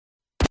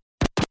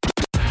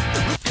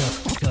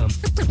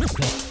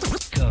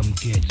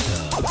Get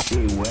some.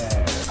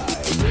 Beware,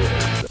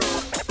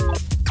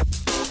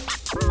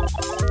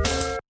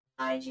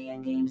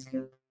 IGN Game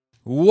Scoop.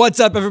 What's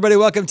up, everybody?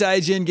 Welcome to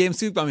IGN Game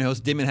Scoop. I'm your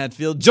host, Damon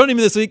Hatfield. Joining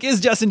me this week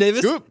is Justin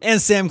Davis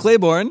and Sam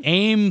Claiborne.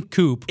 Aim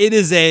Coop. It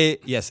is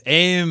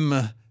Aim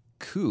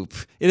Coop.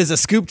 It is a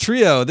Scoop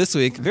trio this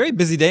week. Very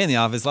busy day in the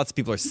office. Lots of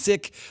people are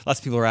sick. Lots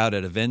of people are out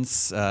at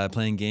events,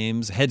 playing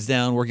games, heads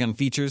down, working on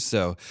features.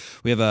 So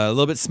we have a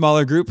little bit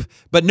smaller group,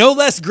 but no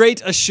less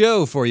great a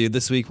show for you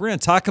this week. We're going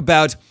to talk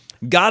about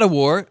God of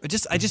War. I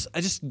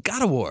just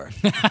God of War.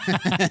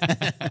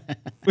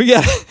 We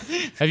got.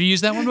 Have you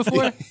used that one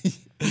before?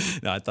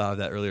 No, I thought of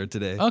that earlier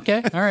today.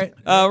 Okay, all right.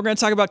 We're going to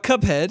talk about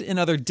Cuphead and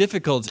other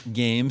difficult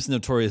games,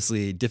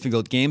 notoriously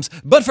difficult games.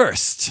 But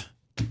first,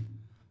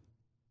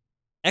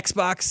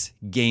 Xbox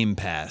Game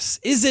Pass.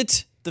 Is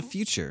it the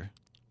future?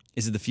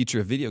 Is it the future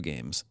of video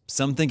games?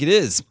 Some think it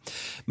is.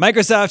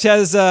 Microsoft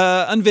has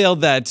unveiled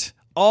that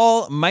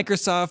all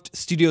Microsoft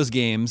Studios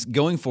games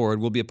going forward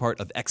will be a part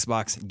of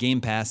Xbox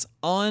Game Pass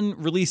on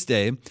release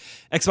day.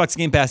 Xbox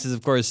Game Pass is,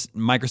 of course,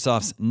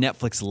 Microsoft's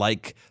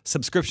Netflix-like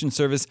subscription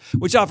service,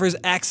 which offers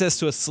access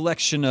to a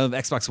selection of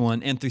Xbox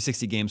One and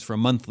 360 games for a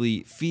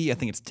monthly fee. I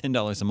think it's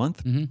 $10 a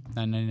month.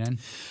 $9.99.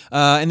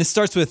 And this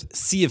starts with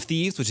Sea of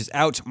Thieves, which is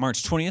out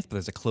March 20th, but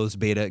there's a closed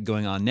beta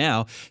going on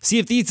now. Sea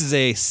of Thieves is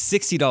a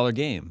 $60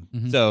 game.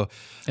 So,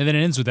 And then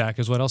it ends with that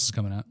because what else is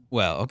coming out?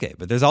 well, okay,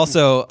 but there's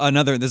also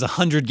there's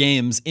 100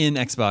 games in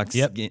Xbox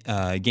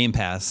Game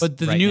Pass. But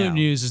the right new now.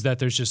 news is that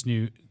there's just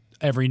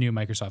every new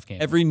Microsoft game.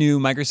 Every new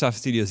Microsoft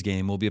Studios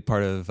game will be a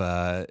part of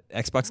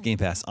Xbox Game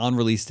Pass on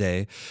release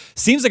day.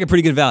 Seems like a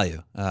pretty good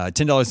value.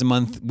 $10 a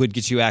month would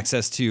get you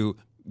access to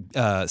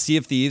Sea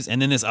of Thieves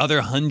and then this other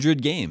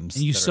 100 games.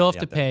 and you that are still have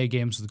already to out there. pay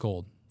games with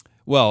gold.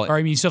 Well, Or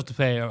I mean, you still have to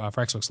pay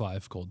for Xbox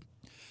Live gold.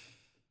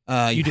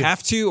 you do.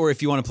 have to, or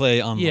if you want to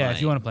play online. Yeah,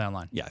 if you want to play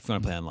online. Yeah, if you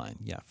want to play online.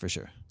 Yeah, for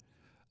sure.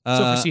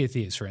 So for Sea of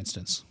Thieves, for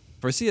instance.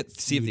 For Sea of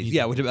Thieves,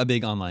 yeah, which is a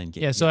big online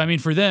game. Yeah, so I mean,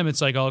 for them,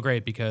 it's like all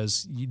great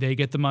because they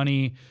get the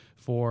money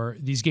for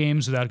these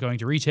games without going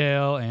to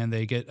retail, and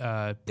they get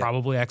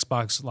probably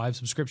Xbox Live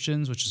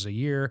subscriptions, which is a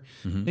year.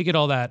 They get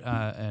all that,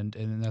 and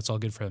that's all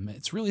good for them.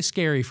 It's really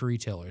scary for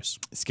retailers.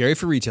 Scary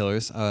for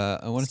retailers.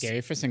 I want to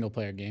Scary for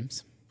single-player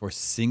games. for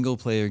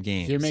single-player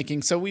games. If you're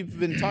making, so we've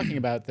been talking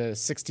about the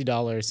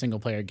 $60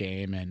 single-player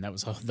game, and that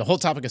was the whole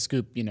topic of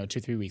Scoop,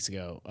 2-3 weeks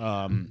ago.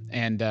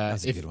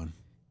 That's a good one.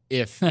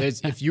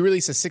 If you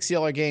release a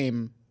 $60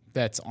 game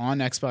that's on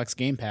Xbox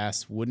Game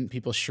Pass, wouldn't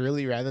people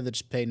surely rather than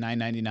just pay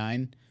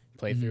 $9.99,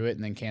 play through it,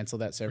 and then cancel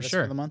that service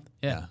sure. for the month?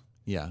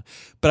 Yeah.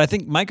 But I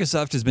think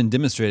Microsoft has been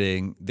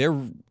demonstrating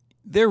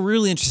they're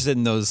really interested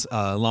in those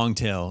long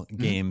tail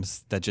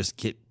games that just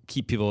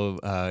keep people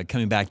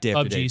coming back day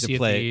after PUBG, day to Sea of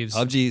play. Thieves.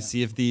 PUBG,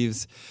 Sea of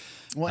Thieves,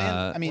 Well,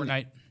 and, I mean,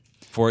 Fortnite.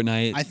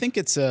 Fortnite. I think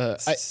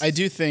I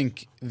do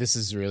think this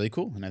is really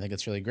cool, and I think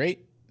it's really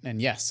great. And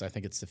yes, I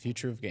think it's the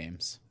future of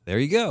games. There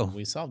you go.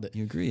 We solved it.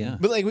 You agree, yeah.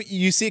 But like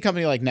you see a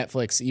company like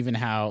Netflix, even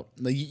how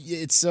like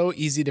it's so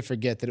easy to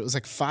forget that it was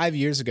like 5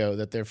 years ago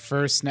that their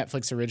first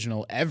Netflix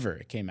original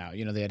ever came out.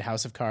 They had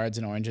House of Cards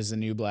and Orange Is the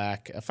New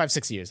Black.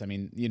 5-6 years. I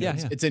mean,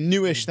 it's a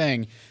newish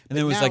thing. And then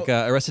it was now, like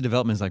Arrested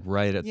Development is like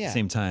right at the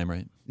same time,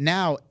 right?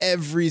 now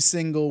every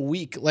single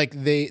week, like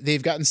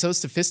they've gotten so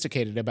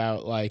sophisticated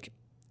about like.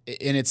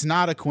 And it's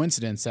not a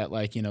coincidence that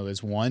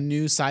there's one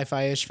new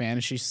sci-fi-ish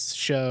fantasy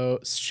show,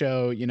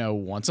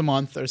 once a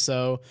month or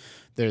so.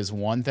 There's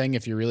one thing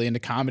if you're really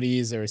into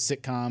comedies or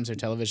sitcoms or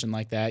television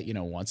like that,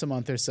 once a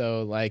month or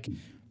so. Like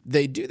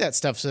they do that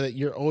stuff so that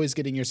you're always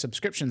getting your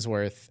subscriptions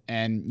worth.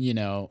 And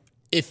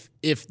if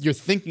you're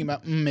thinking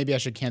about maybe I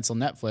should cancel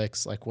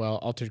Netflix,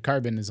 Altered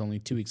Carbon is only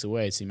 2 weeks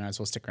away, so you might as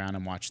well stick around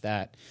and watch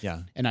that.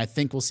 Yeah. And I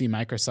think we'll see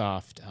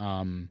Microsoft.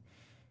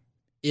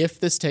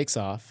 If this takes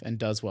off and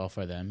does well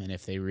for them, and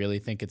if they really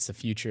think it's the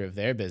future of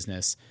their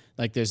business,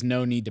 there's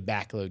no need to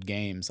backload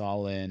games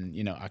all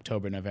in,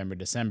 October, November,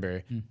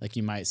 December. Like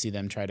you might see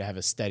them try to have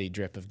a steady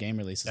drip of game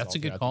releases. That's all a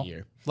good throughout call. The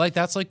year.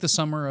 That's like the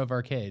summer of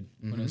arcade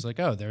when it was like,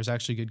 oh, there's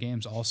actually good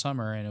games all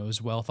summer, and it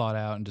was well thought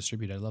out and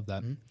distributed. I love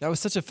that. That was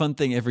such a fun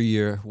thing every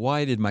year.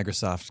 Why did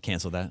Microsoft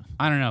cancel that?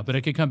 I don't know, but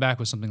it could come back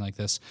with something like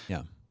this.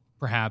 Yeah.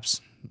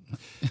 Perhaps.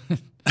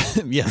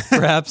 Yeah,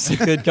 perhaps it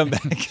could come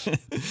back.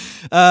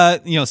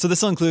 So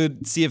this will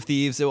include Sea of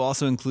Thieves. It will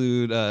also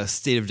include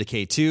State of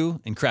Decay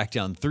 2 and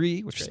Crackdown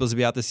 3, which are supposed to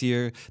be out this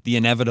year. The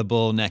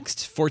inevitable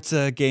next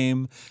Forza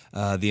game,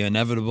 the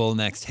inevitable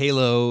next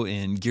Halo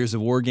and Gears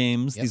of War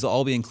games. These will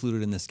all be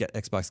included in this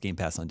Xbox Game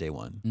Pass on day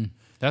one.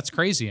 That's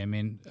crazy. I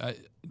mean,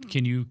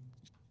 can you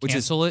Which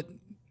is- cancel it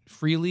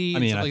freely? I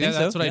mean, I think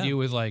that's so, what yeah. I do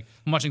with I'm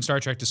watching Star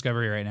Trek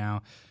Discovery right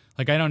now.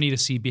 I don't need a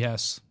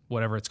CBS,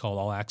 whatever it's called,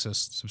 all access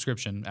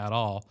subscription at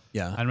all.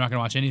 Yeah. I'm not going to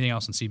watch anything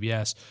else on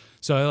CBS.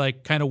 So I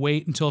kind of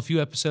wait until a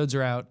few episodes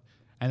are out,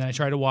 and then I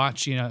try to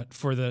watch,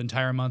 for the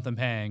entire month I'm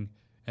paying,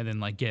 and then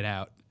get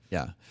out.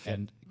 Yeah.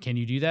 And can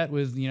you do that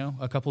with,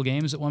 a couple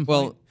games at one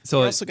point? Well, so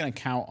We're also going to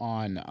count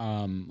on,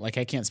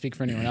 I can't speak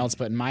for anyone else,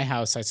 but in my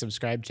house, I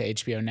subscribe to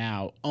HBO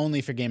Now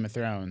only for Game of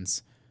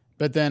Thrones.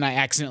 but then I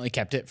accidentally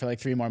kept it for like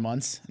 3 more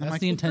months. And I'm That's like,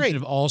 the well, intention great.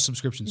 of all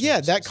subscription services.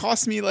 Yeah, that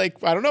cost me like,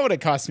 I don't know what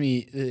it cost me.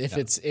 If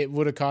it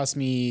would have cost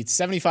me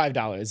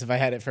 $75 if I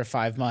had it for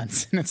 5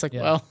 months. And it's like,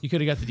 Yeah, well, you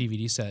could have got the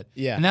DVD set.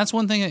 Yeah. And that's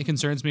one thing that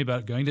concerns me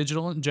about going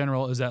digital in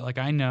general is that, like,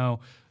 I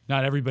know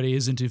not everybody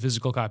is into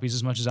physical copies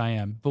as much as I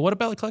am. But what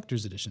about the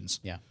collector's editions?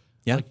 yeah.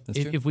 Yeah, Like, that's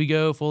true. if we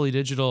go fully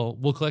digital,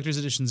 will collector's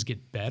editions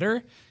get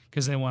better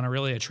because they want to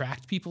really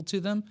attract people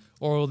to them,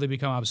 or will they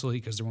become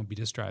obsolete because there won't be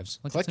disc drives?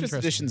 Like, that's Collector's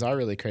interesting. editions are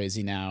really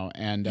crazy now,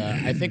 and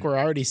I think we're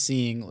already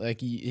seeing,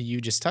 like you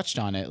just touched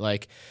on it,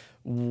 like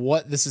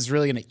what this is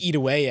really going to eat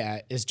away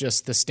at is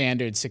just the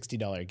standard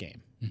 $60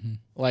 game. Mm-hmm.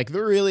 Like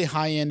the really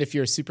high end, if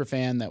you're a super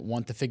fan that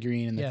want the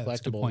figurine and the Yeah,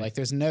 that's a good collectible, point. like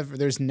there's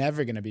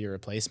never going to be a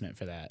replacement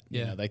for that.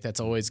 You Yeah. know, like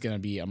that's always going to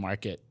be a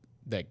market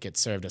that gets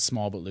served, a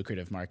small but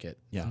lucrative market.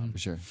 Yeah, for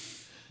sure.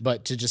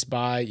 But to just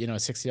buy, a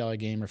 $60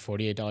 game or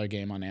 $48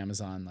 game on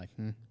Amazon, like,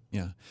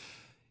 Yeah.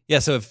 Yeah,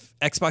 so if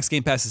Xbox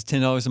Game Pass is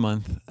 $10 a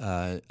month,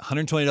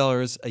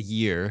 $120 a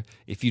year,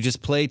 if you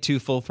just play 2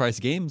 full price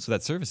games with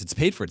that service, it's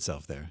paid for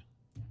itself there.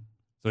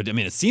 So I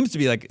mean, it seems to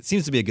be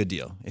a good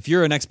deal. If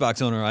you're an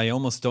Xbox owner, I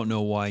almost don't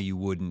know why you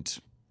wouldn't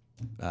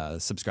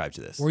subscribe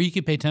to this. Or you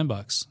could pay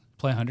 $10,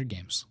 play 100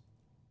 games,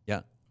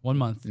 Yeah, 1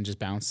 month. and just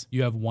bounce.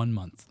 You have 1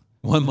 month,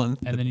 1 month.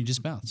 and then you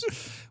just bounce.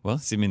 Well,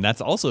 see, I mean,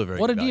 that's also a very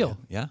What good a deal.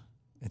 value. Yeah,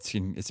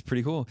 it's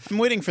pretty cool. I'm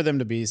waiting for them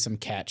to be some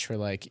catch for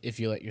like if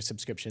you let your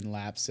subscription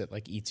lapse, it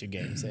like eats your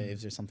game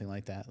saves or something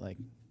like that. Like,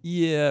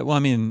 Yeah, well, I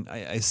mean, I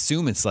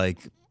assume it's like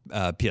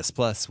PS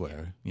Plus,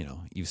 where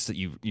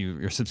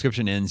your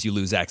subscription ends, you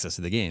lose access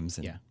to the games.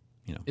 And, Yeah.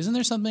 Isn't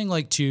there something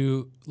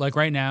like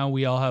right now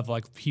we all have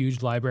like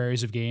huge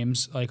libraries of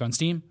games like on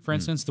Steam, for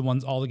instance,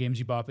 all the games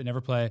you bought but never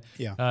play.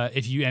 Yeah.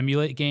 If you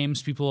emulate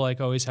games, people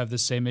like always have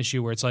this same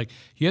issue where it's like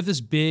you have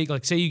this big,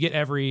 like say you get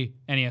every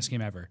NES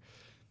game ever.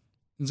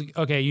 It's like,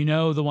 okay,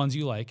 the ones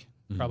you like,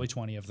 probably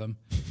 20 of them.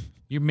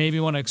 You maybe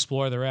want to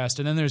explore the rest,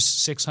 and then there's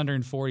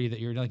 640 that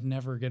you're like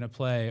never gonna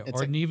play or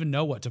didn't even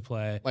know what to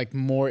play. like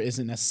more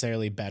isn't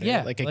necessarily better.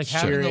 Yeah, like a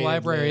having the curated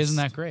library list. isn't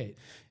that great.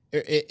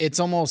 It's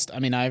almost. I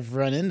mean, I've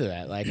run into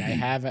that. Like, I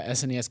have a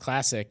SNES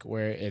Classic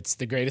where it's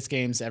the greatest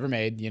games ever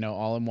made.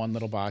 All in one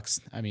little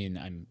box. I mean,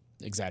 I'm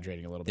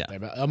exaggerating a little bit there,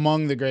 but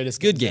among the greatest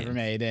Good games game. ever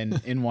made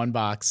in one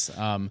box.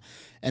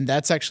 And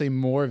that's actually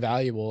more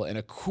valuable and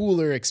a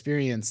cooler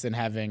experience than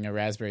having a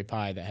Raspberry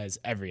Pi that has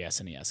every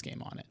SNES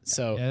game on it.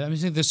 So Yeah, I mean, I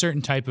think there's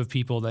certain type of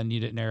people that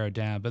need it narrowed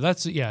down. But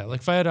that's like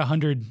if I had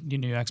 100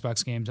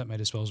 Xbox games at my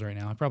disposal right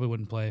now, I probably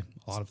wouldn't play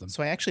a lot of them.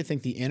 So I actually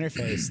think the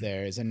interface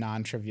there is a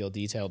non-trivial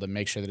detail to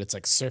make sure that it's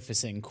like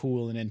surfacing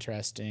cool and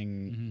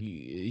interesting.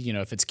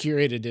 If it's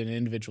curated in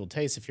individual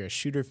taste, if you're a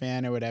shooter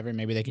fan or whatever,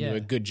 maybe they can do Yeah. a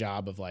good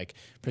job of like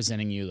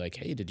presenting you like,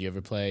 hey, did you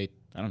ever play,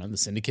 I don't know, The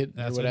Syndicate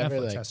That's or whatever?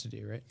 what Netflix Like, has to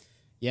do, right?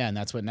 yeah, and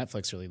that's what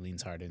Netflix really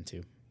leans hard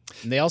into.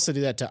 And they also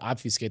do that to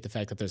obfuscate the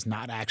fact that there's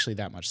not actually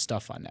that much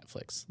stuff on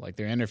Netflix. Like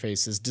their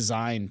interface is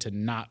designed to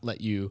not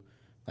let you,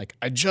 like,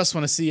 I just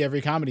want to see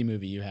every comedy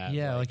movie you have.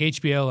 Yeah, like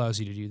HBO allows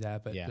you to do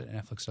that, but, Yeah. but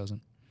Netflix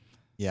doesn't.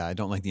 Yeah, I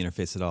don't like the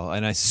interface at all,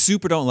 and I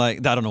super don't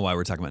like. I don't know why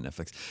we're talking about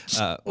Netflix.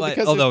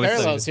 because although there's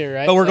it's parallels here,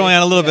 right? But we're Like, going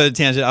on a little yeah. bit of a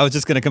tangent. I was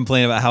just going to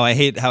complain about how I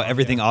hate how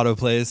everything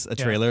autoplays a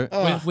trailer.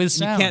 With You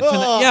sound. can't turn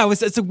that, yeah,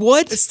 it's like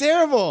what? It's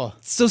terrible.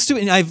 It's so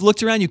stupid. And I've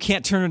looked around. You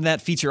can't turn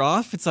that feature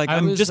off. It's like I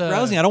I'm was, just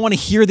browsing. I don't want to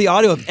hear the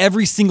audio of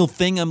every single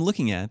thing I'm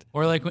looking at.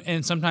 Or like,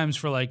 and sometimes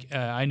for like,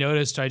 I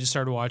noticed I just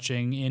started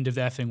watching End of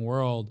the Effing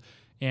World,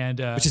 and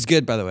Which is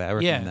good, by the way. I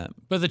recommend that.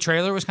 but the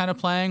trailer was kind of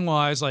playing while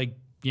I was like,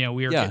 we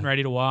were Yeah. getting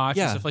ready to watch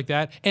Yeah. and stuff like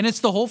that, and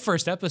it's the whole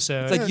first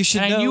episode. It's like you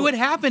should and I knew know- what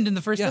happened in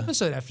the first Yeah.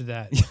 episode after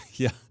that.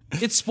 Yeah,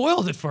 It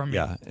spoiled it for me.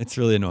 yeah. It's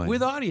really annoying.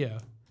 With audio.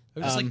 I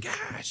was just like,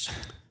 gosh.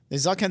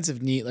 There's all kinds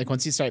of neat, like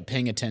once you start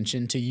paying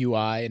attention to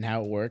UI and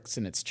how it works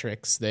and its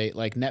tricks, they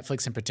like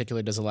Netflix in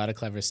particular does a lot of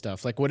clever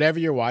stuff. Like whatever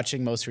you're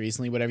watching most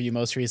recently, whatever you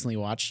most recently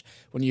watched,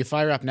 when you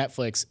fire up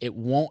Netflix, it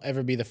won't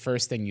ever be the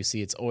first thing you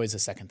see. It's always the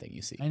second thing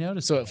you see. I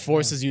noticed So that, it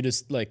forces you to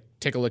like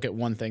take a look at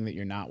one thing that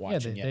you're not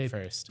watching yet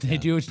first. They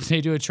do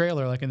a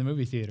trailer like in the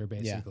movie theater,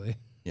 basically.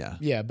 yeah.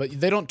 Yeah, but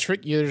they don't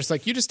trick you. They're just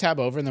like you just tab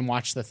over and then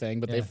watch the thing,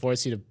 but they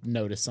force you to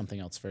notice something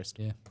else first.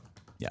 Yeah.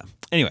 Yeah.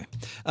 Anyway,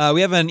 we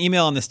have an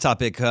email on this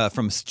topic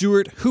from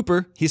Stuart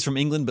Hooper. He's from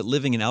England, but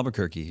living in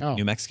Albuquerque,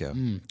 New Mexico.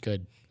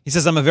 Good. He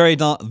says, I'm a very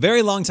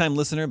long time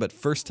listener, but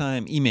first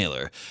time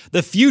emailer.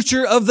 The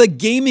future of the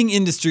gaming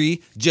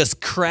industry just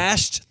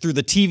crashed through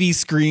the TV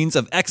screens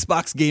of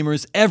Xbox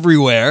gamers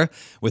everywhere,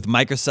 with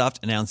Microsoft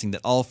announcing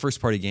that all first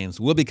party games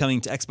will be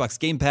coming to Xbox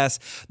Game Pass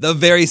the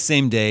very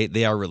same day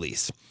they are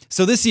released.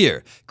 So this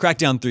year,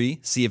 Crackdown 3,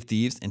 Sea of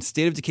Thieves, and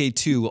State of Decay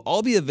 2 will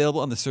all be available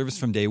on the service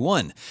from day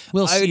one.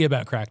 We'll see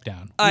about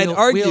Crackdown. I'd We'll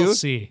argue-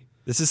 see.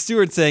 This is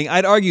Stuart saying,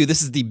 I'd argue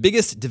this is the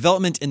biggest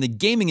development in the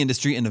gaming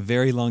industry in a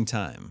very long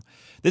time.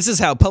 This is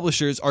how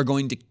publishers are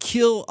going to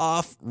kill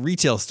off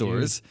retail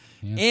stores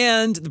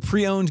and the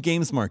pre-owned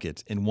games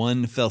market in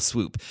one fell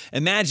swoop.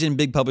 Imagine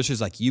big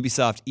publishers like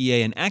Ubisoft,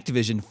 EA, and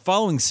Activision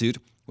following suit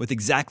with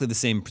exactly the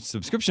same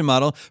subscription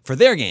model for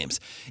their games.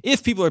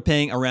 If people are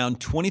paying around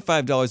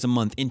 $25 a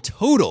month in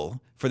total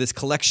for this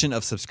collection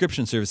of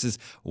subscription services,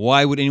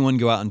 why would anyone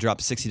go out and drop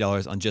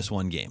 $60 on just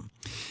one game?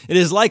 It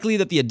is likely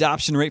that the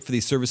adoption rate for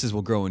these services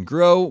will grow and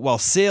grow, while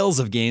sales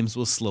of games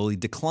will slowly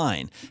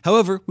decline.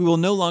 However, we will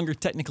no longer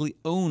technically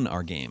own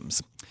our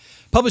games.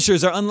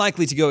 Publishers are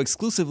unlikely to go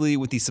exclusively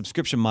with the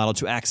subscription model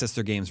to access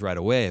their games right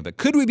away, but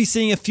could we be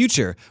seeing a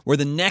future where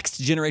the next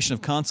generation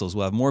of consoles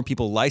will have more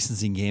people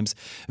licensing games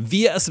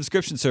via a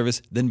subscription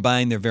service than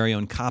buying their very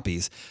own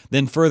copies?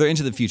 Then further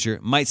into the future,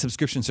 might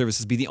subscription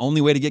services be the only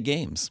way to get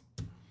games?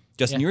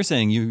 Justin, you were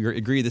saying you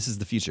agree this is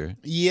the future.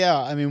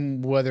 Yeah, I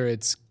mean, whether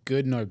it's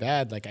good nor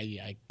bad, like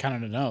I kind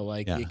of don't know.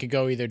 Like it could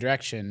go either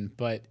direction,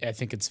 but I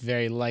think it's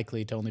very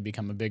likely to only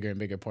become a bigger and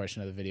bigger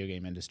portion of the video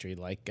game industry.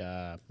 Like,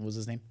 what was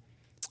his name?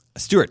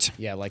 Stuart.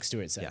 Yeah, like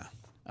Stuart said.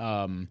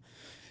 Yeah.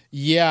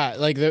 Yeah,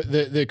 like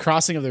the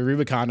crossing of the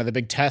Rubicon or the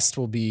big test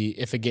will be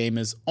if a game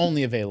is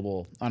only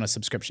available on a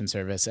subscription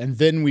service, and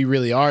then we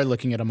really are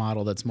looking at a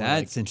model that's more.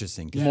 That's like,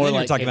 interesting. more Then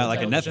you're like talking about like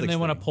a cable Netflix. Then they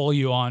want to thing. pull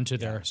you on to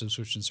their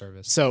subscription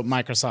service. So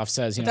Microsoft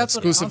says, that's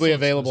what exclusively console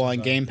available on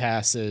exclusives are. Game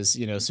Pass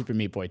is, Super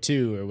Meat Boy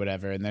 2 or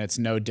whatever, and then it's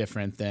no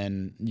different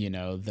than,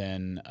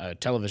 than a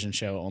television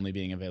show only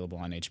being available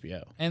on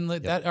HBO. And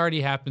that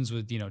already happens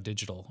with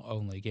digital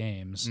only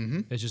games.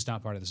 Mm-hmm. It's just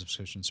not part of the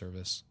subscription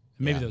service.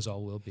 Maybe those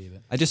all will be,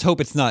 but I just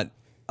hope it's not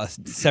a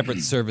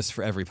separate service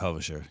for every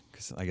publisher,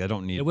 because I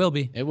don't need. it will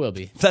be. It will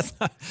be. That's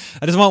not,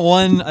 I just want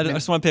one. I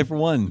just want to pay for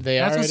one.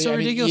 That's what's so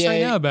ridiculous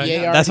right now about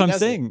it. That's what I'm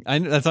saying.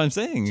 That's what I'm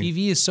saying.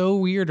 TV is so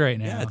weird right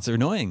now. Yeah, it's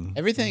annoying.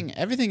 Everything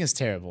is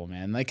terrible,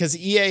 man. Like, because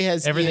EA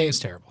has Everything EA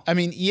is terrible. I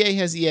mean, EA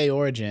has EA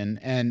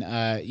Origin,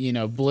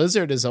 and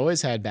Blizzard has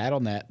always had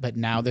BattleNet, but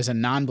now there's a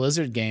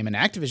non-Blizzard game, an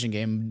Activision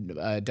game.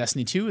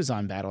 Destiny 2 is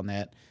on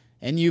BattleNet,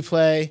 and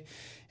Uplay,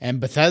 and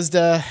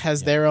Bethesda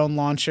has their own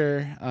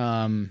launcher.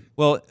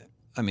 Well,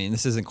 I mean,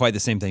 this isn't quite the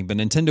same thing, but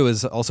Nintendo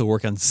is also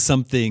working on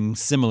something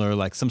similar,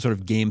 like some sort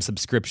of game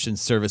subscription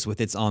service with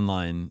its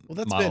online Well,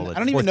 that's model. been. I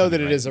don't even know that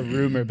it is a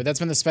rumor, but that's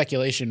been the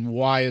speculation.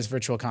 Why is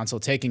Virtual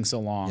Console taking so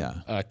long? Yeah.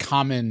 A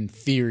common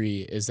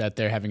theory is that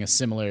they're having a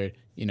similar,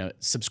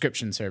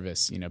 subscription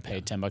service.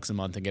 Pay $10 a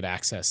month and get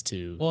access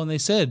to. Well, and they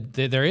said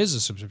that there is a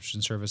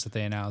subscription service that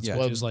they announced, Yeah. which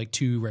Well, is like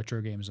 2 retro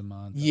games a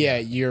month. Yeah,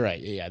 you're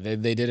right. Yeah,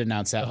 they did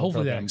announce that whole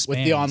hopefully that program with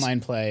the expands. online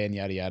play and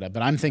yada yada.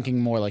 But I'm thinking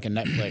more like a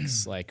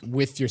Netflix. Like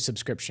with your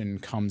subscription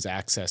comes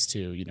access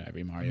to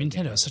every Mario. game.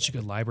 Nintendo has such a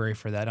good library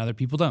for that. Other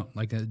people don't.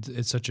 Like,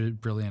 it's such a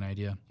brilliant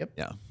idea.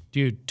 Yeah.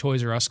 Dude,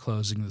 Toys R Us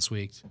closing this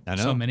week. I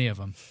know. So many of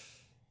them.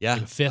 Yeah.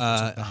 Like a fifth or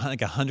something.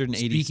 like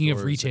 180 Speaking of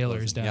stores are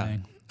retailers closing.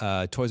 dying.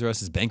 Yeah. Toys R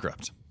Us is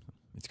bankrupt.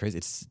 It's crazy.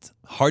 It's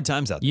hard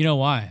times out there. You know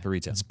why? For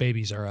retail. It's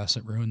Babies R Us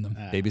that ruined them.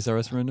 Babies R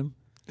Us ruined them?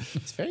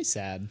 It's very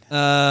sad.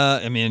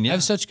 I mean, I yeah.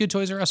 have such good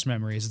Toys R Us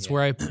memories. It's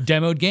where I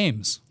demoed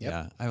games.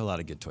 Yeah. I have a lot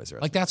of good Toys R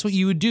Us. Like, that's what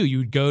you would do. You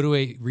would go to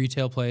a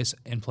retail place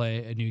and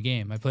play a new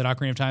game. I played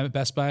Ocarina of Time at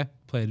Best Buy,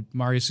 played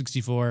Mario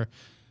 64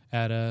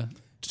 at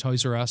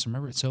Toys R Us. I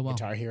remember it so well.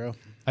 Guitar Hero.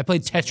 I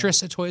played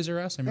Tetris at Toys R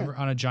Us. I remember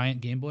on a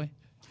giant Game Boy.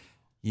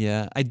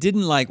 Yeah, what I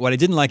didn't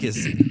like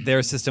is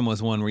their system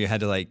was one where you had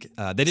to they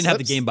didn't have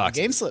the Slips? game box.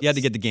 Game slips. You had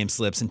to get the game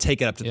slips and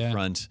take it up to the Yeah.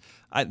 front.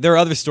 There are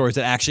other stores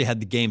that actually had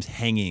the games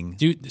hanging.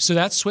 Dude, so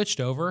that switched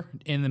over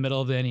in the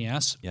middle of the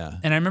NES. Yeah.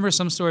 And I remember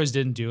some stores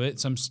didn't do it.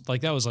 Some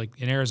that was like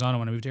in Arizona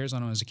when I moved to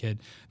Arizona when I was a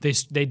kid. They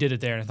did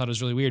it there, and I thought it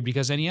was really weird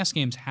because NES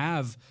games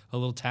have a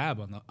little tab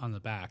on the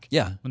back.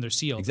 Yeah. When they're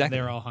sealed, Exactly.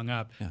 they're all hung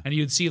up, and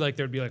you'd see like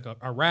there'd be like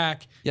a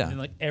rack, Yeah. and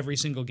like every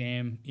single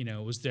game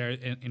was there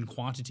in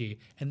quantity,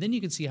 and then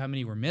you could see how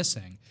many were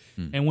missing.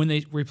 And when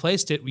they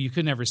replaced it, you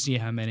could never see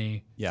how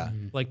many Yeah.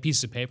 like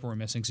pieces of paper were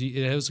missing. So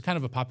it was kind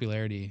of a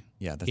popularity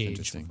Yeah, that's gauge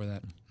interesting. for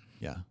that.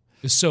 Yeah.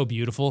 It was so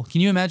beautiful.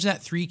 Can you imagine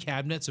that? 3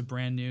 cabinets of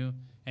brand new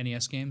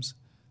NES games?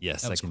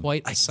 Yes, That was I can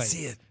quite a I can sight.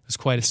 see it. It was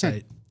quite a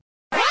sight.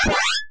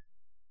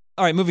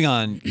 All right, moving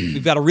on.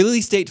 We've got a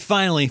release date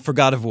finally for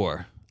God of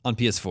War on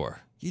PS4.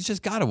 It's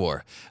just God of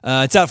War.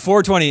 It's out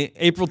 4/20,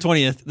 April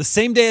 20th, the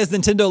same day as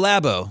Nintendo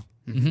Labo.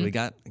 So we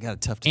got a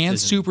tough decision. And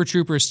Super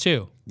Troopers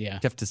 2, Yeah.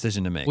 Tough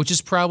decision to make. which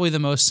is probably the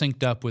most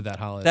synced up with that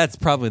holiday. That's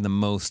probably the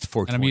most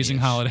 420. and I'm using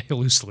holiday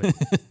loosely.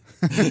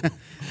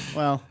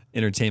 Well,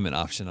 entertainment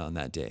option on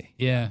that day.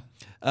 Yeah.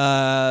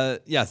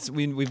 Yes,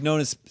 we've known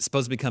it's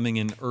supposed to be coming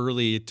in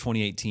early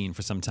 2018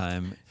 for some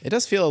time. it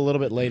does feel a little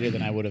bit later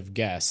than I would have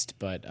guessed,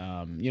 but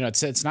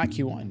it's not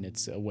Q1.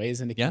 It's a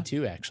ways into Yeah.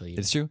 Q2 actually.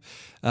 It's true.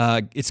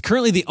 It's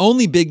currently the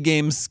only big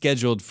game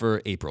scheduled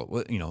for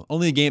April.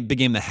 Only big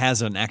game that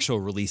has an actual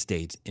release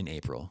date in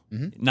April,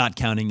 not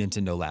counting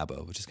Nintendo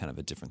Labo, which is kind of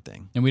a different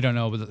thing. And we don't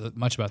know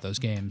much about those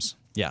games.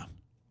 Yeah,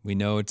 we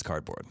know it's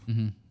cardboard.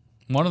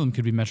 One of them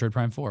could be Metroid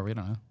Prime 4. We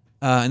don't know.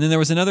 And then there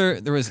was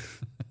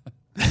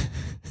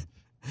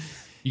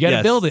You got to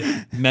Yes. build it.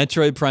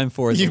 Metroid Prime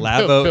 4 is You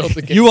Labo. build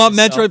the game You want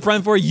yourself. Metroid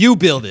Prime 4? You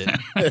build it.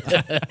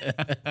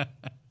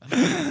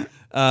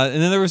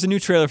 And then there was a new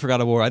trailer for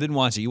God of War. I didn't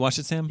watch it. You watched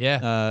it, Sam?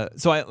 Yeah.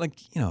 So I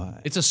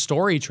It's a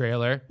story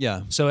trailer.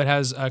 Yeah. So it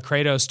has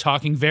Kratos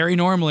talking very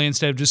normally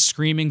instead of just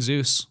screaming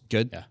Zeus,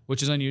 good.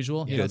 which is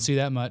unusual. You don't see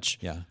that much.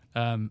 Yeah.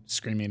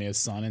 Screaming at his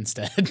son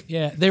instead.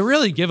 Yeah, they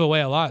really give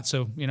away a lot.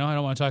 So I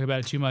don't want to talk about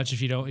it too much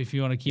if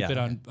you want to keep it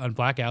on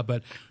blackout.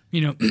 But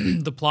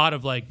the plot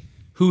of like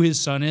who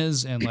his son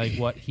is and like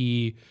what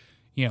he,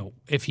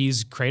 if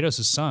he's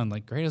Kratos' son,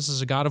 like Kratos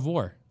is a god of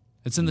war.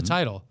 It's in the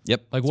title.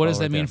 Yep. Like It's what all does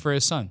that right mean there. for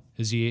his son?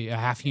 Is he a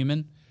half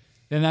human?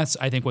 Then that's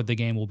I think what the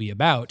game will be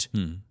about.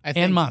 I think,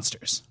 And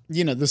monsters.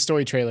 the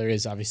story trailer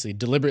is obviously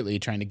deliberately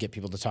trying to get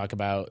people to talk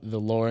about the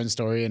lore and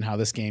story and how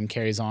this game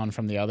carries on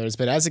from the others.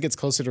 But as it gets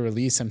closer to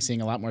release, I'm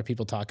seeing a lot more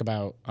people talk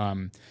about.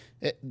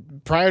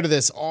 Prior to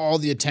this, all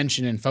the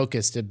attention and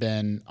focus had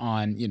been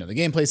on the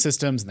gameplay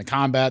systems and the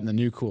combat and the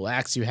new cool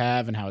axe you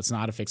have and how it's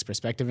not a fixed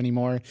perspective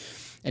anymore.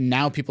 And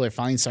now people are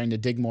finally starting to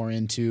dig more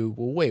into,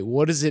 well, wait,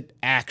 what does it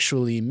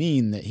actually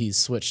mean that he's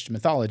switched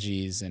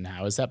mythologies and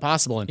how is that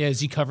possible? And Yeah, is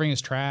he covering his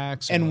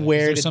tracks? Or and like, where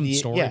is there did some the,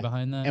 story yeah,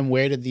 behind that? And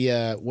where did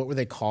the what were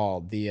they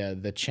called?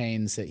 The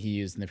chains that he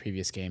used in the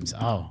previous games.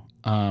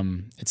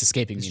 It's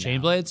escaping me. Chain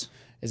now. blades?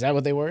 Is that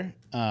what they were?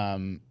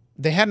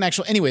 They had an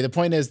actual. Anyway, the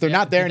point is they're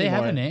not there Did they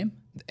anymore. have a name?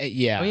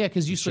 Yeah. Oh yeah,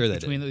 because you sure switch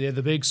they between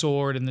the big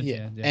sword and the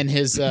Yeah. And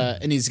his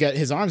and he's got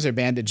his arms are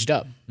bandaged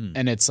up,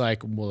 and it's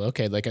like, well,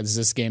 okay, like is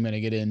this game going to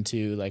get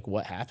into like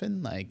what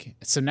happened? Like,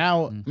 so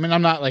now, I mean,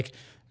 I'm not like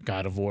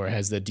God of War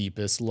has the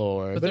deepest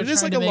lore, but they're it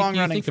is trying like to a make you long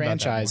running think about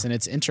that franchise, more. and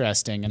it's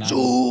interesting, and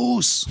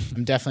Zeus,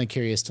 I'm definitely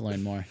curious to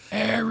learn more.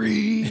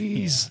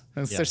 Ares.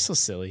 They're so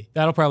silly.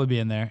 That'll probably be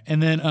in there.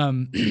 And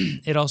then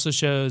it also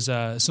shows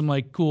some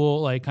like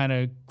cool, like kind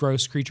of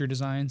gross creature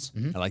designs.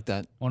 I like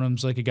that. One of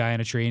them's like a guy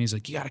in a tree, and he's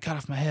like, "You got to cut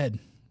off my head."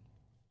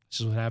 This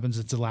is what happens.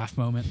 It's a laugh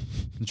moment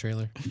in the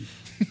trailer.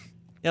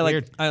 Yeah, like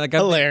Weird.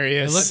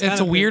 Hilarious.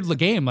 It's a weird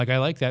game. Like I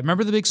like that.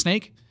 Remember the big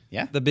snake?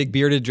 the big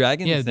bearded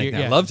dragon. Yeah, thing.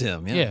 yeah. I loved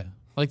him. Yeah.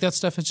 Like that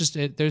stuff is just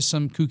there's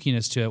some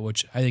kookiness to it,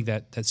 which I think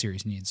that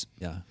series needs.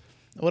 Yeah.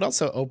 What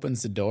also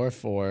opens the door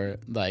for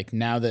like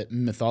now that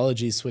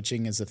mythology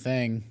switching is a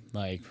thing,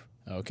 like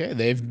okay,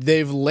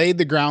 they've laid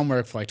the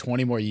groundwork for like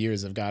 20 more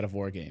years of God of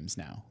War games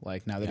now.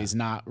 Like now that he's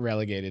not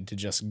relegated to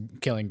just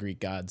killing Greek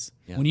gods.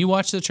 When you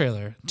watch the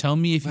trailer, tell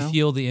me if you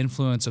feel the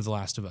influence of The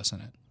Last of Us in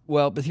it.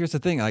 Well, but here's the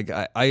thing. Like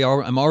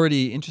I'm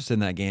already interested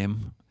in that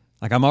game.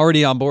 Like I'm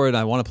already on board.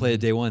 I want to play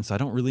it day one, so I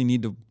don't really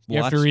need to.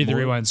 You watch have to read the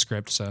more. Rewind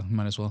script, so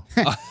might as well.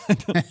 Is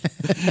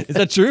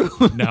that true?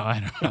 No,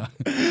 I don't know.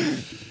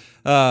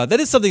 That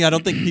is something I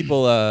don't think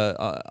people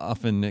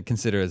often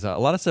consider. Is a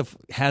lot of stuff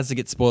has to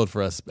get spoiled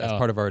for us as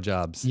part of our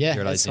jobs. Yeah,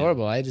 here at it's IGN.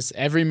 horrible.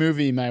 Every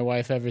movie my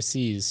wife ever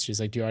sees, she's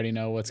like, "Do you already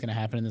know what's going to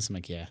happen in this?" I'm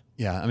like, "Yeah."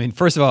 Yeah, I mean,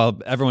 first of all,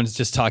 everyone's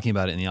just talking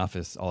about it in the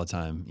office all the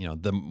time.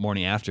 The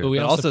morning after. But we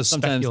also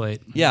sometimes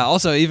speculate. Yeah.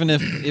 Also, even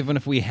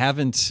if we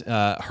haven't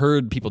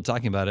heard people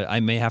talking about it,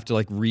 I may have to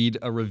like read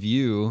a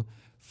review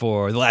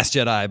for The Last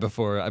Jedi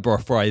before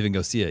I even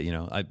go see it.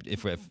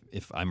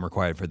 If I'm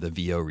required for the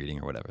VO reading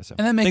or whatever. So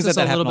And that makes things us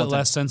like a happen little all bit the time.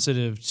 less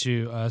sensitive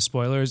to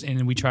spoilers,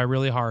 and we try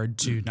really hard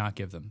to not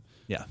give them.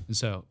 Yeah. And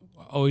so,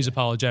 always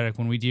apologetic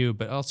when we do,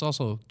 but it's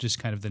also just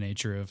kind of the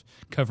nature of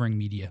covering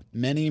media.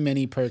 Many,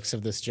 many perks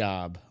of this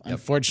job.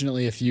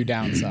 Unfortunately, a few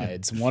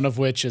downsides. One of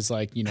which is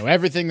like,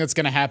 everything that's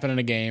going to happen in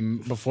a game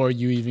before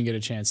you even get a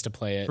chance to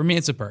play it. For me,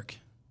 it's a perk.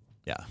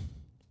 Yeah.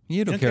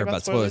 You don't care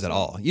about spoilers at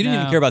all. You didn't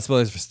even No. care about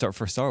spoilers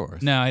for Star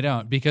Wars. No, I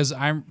don't, because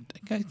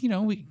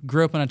we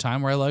grew up in a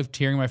time where I loved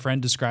hearing my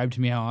friend describe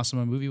to me how awesome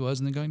a movie was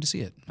and then going to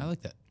see it. I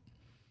like that.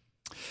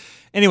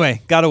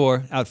 Anyway, God of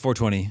War out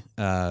 420.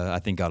 I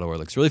think God of War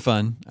looks really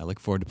fun. I look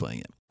forward to playing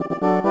it.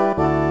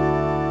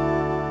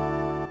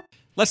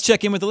 Let's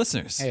check in with the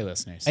listeners. Hey,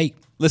 listeners. Hey,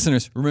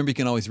 Listeners, remember you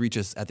can always reach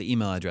us at the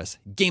email address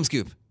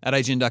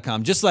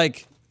gamescoop@ign.com, just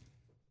like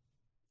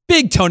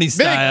Big Tony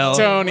style.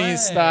 Big Tony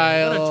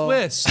style. what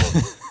a twist.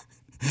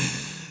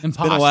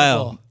 Impossible. been a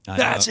while. I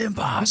That's know.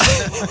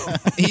 impossible.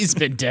 He's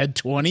been dead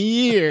 20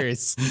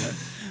 years.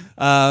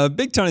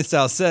 Big Tony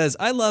Style says,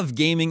 I love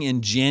gaming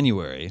in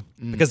January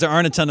because there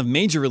aren't a ton of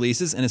major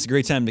releases, and it's a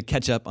great time to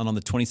catch up on all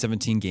the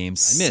 2017 games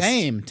I missed.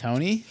 Same,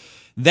 Tony.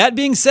 That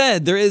being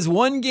said, there is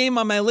one game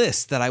on my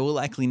list that I will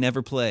likely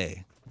never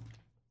play.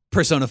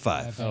 Persona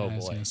 5. Oh, I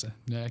was boy. gonna say.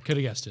 Yeah, I could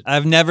have guessed it.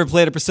 I've never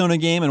played a Persona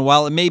game, and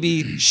while it may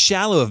be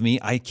shallow of me,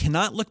 I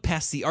cannot look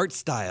past the art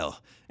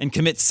style and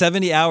commit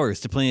 70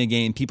 hours to playing a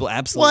game people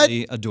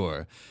absolutely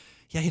adore.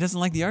 Yeah, he doesn't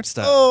like the art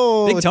style.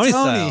 Oh, Big Tony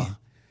Tony. style.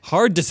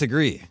 Hard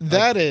disagree.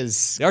 That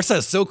is. The art style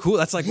is so cool.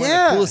 That's like one of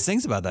Yeah. the coolest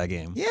things about that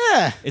game.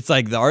 Yeah. It's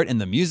like the art and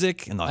the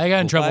music and the I got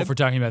in cool trouble vibe. for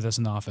talking about this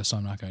in the office, so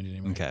I'm not going to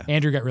anymore. Okay.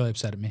 Andrew got really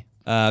upset at me.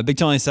 Big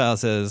Tony Style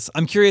says,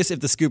 I'm curious if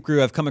the Scoop Crew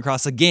have come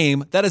across a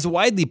game that is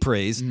widely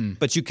praised,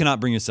 but you cannot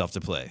bring yourself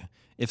to play.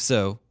 If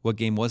so, what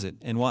game was it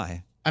and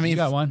why? I mean, You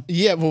got one?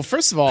 Yeah. Well,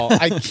 first of all,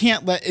 I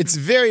can't let. It's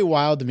very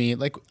wild to me.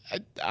 Like,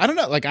 I don't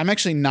know. Like, I'm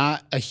actually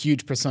not a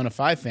huge Persona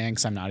 5 fan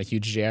because I'm not a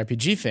huge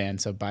JRPG fan.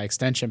 So by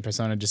extension,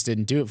 Persona just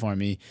didn't do it for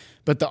me.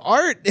 But the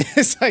art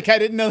is like I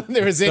didn't know that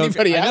there was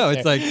anybody I know, out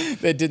it's there like-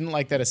 that didn't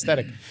like that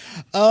aesthetic.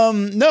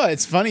 No,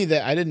 it's funny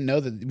that I didn't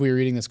know that we were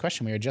reading this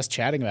question. We were just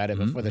chatting about it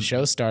before the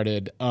show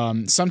started.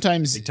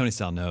 Sometimes Big Tony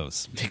style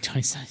knows. Big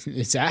Tony,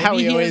 is that how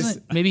he always?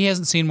 Maybe he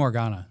hasn't seen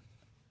Morgana.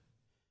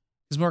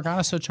 Because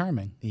Morgana's so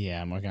charming.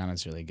 Yeah,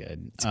 Morgana's really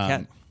good.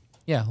 Cat.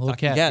 Yeah, little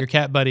Talking cat.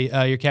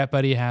 cat. Your cat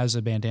buddy has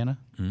a bandana.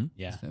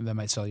 Yeah. That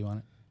might sell you on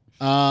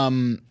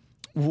it.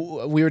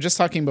 We were just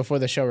talking before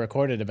the show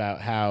recorded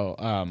about how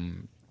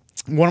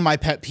one of my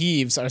pet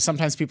peeves are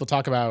sometimes people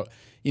talk about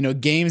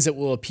games that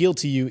will appeal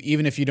to you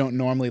even if you don't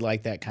normally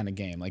like that kind of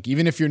game. Like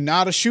even if you're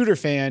not a shooter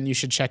fan, you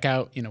should check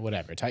out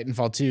whatever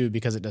Titanfall 2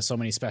 because it does so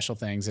many special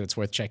things that it's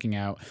worth checking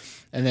out.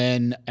 And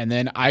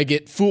then I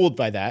get fooled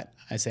by that.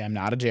 I say I'm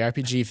not a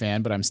JRPG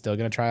fan, but I'm still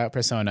gonna try out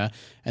Persona.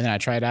 And then I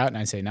try it out and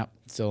I say nope,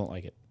 still don't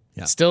like it.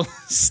 Yeah.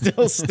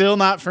 Still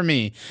not for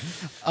me.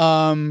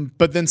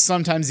 But then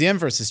sometimes the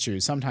inverse is true.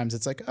 Sometimes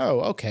it's like, oh,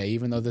 okay,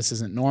 even though this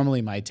isn't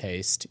normally my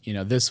taste,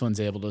 this one's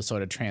able to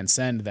sort of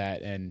transcend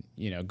that and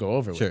go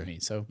over Sure. with me.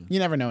 So you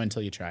never know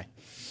until you try.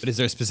 But is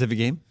there a specific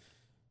game?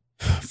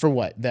 For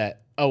what?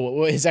 That? Oh,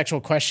 well, his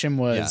actual question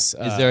was.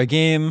 Is there a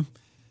game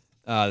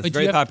that's But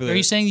very popular? Are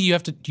you saying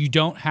that you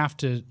don't have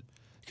to?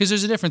 Because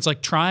there's a difference,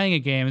 like trying a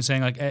game and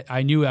saying like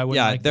I knew I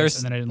wouldn't like there's-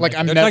 this, and then I didn't like, like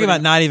I'm it. They're never talking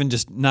about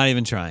gonna- not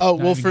even trying. Oh,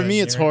 well, even for good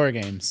me, it's either. horror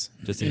games.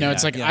 Just-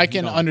 It's like yeah, I you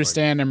can don't like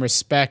understand and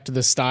respect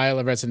the style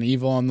of Resident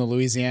Evil and the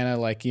Louisiana,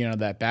 like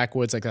that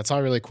backwoods, like that's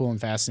all really cool and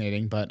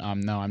fascinating. But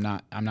no, I'm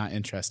not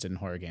interested in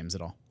horror games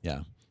at all. Yeah.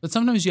 But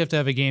sometimes you have to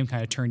have a game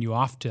kind of turn you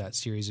off to that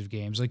series of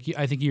games. Like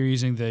I think you're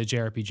using the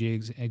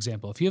JRPG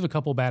example. If you have a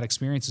couple bad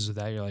experiences with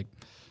that, you're like,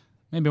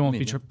 maybe I won't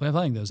be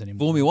playing those anymore.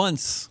 Fool me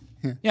once.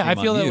 Yeah, I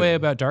Shame feel on that you. way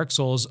about Dark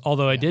Souls.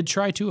 Although I did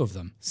try 2 of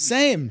them.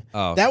 Same.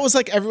 Oh. That was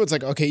like everyone's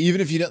like, okay,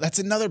 even if you don't, that's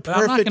another But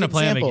perfect I'm not going to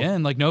play them example.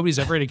 again. Like nobody's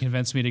ever really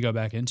convinced me to go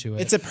back into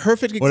it. It's a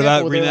perfect example. What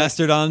about where they're like,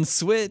 remastered on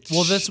Switch?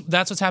 Well, that's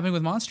what's happening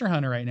with Monster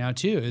Hunter right now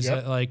too. Is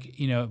Yep. that like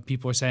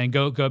people are saying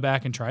go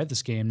back and try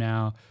this game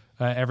now.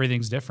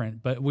 Everything's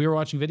different. But we were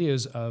watching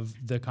videos of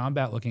the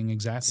combat looking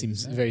exactly. seems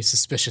the same. very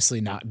suspiciously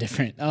not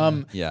different.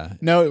 Yeah.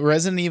 No,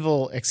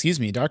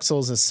 Dark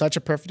Souls is such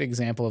a perfect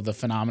example of the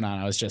phenomenon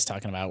I was just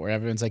talking about, where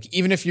everyone's like,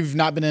 even if you've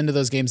not been into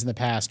those games in the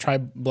past, try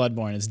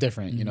Bloodborne. It's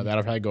different.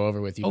 That'll probably go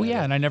over with you. Oh better.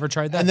 yeah, and I never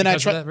tried that. And then I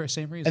because try- of that very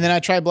same reason. And then I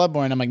tried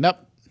Bloodborne. I'm like, nope,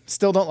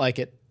 still don't like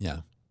it.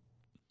 Yeah.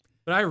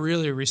 But I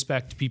really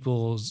respect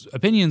people's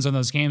opinions on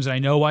those games, and I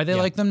know why they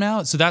like them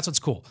now. So that's what's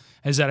cool,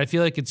 is that I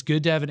feel like it's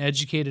good to have an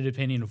educated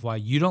opinion of why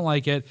you don't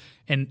like it,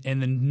 and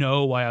then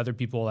know why other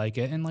people like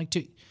it, and like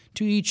to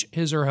each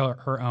his or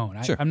her own.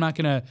 Sure. I'm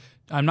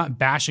not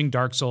bashing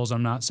Dark Souls.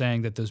 I'm not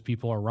saying that those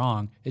people are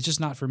wrong. It's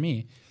just not for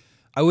me.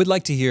 I would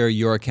like to hear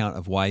your account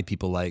of why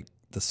people like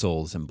the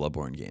Souls and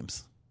Bloodborne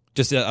games.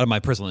 Just out of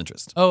my personal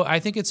interest. Oh, I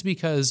think it's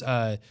because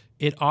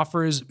it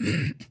offers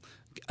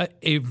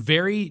a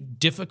very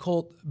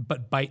difficult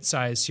but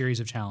bite-sized series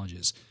of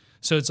challenges.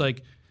 So it's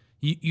like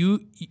you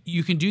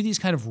can do these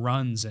kind of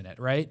runs in it,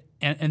 right?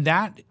 And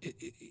that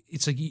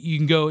it's like you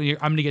can go. I'm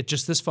going to get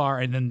just this far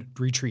and then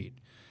retreat,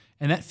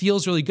 and that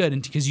feels really good.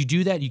 And because you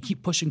do that, you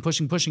keep pushing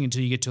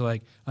until you get to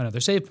like another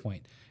save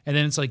point, and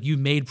then it's like you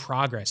made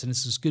progress, and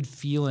it's this good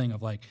feeling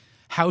of like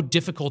how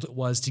difficult it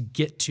was to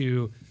get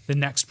to the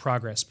next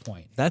progress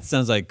point. That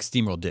sounds like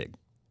Steamroll Dig.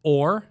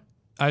 Or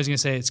I was going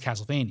to say it's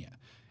Castlevania.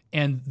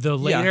 And the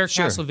later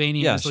sure.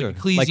 Castlevania Yeah, was like sure.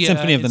 Ecclesia Like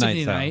Symphony of and the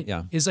Symphony Night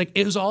style, yeah. is like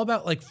it was all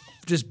about like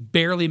just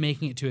barely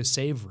making it to a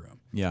save room.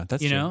 Yeah,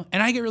 that's you true. know?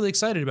 And I get really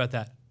excited about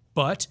that.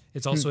 But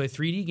it's also a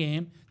 3D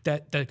game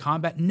that the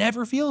combat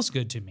never feels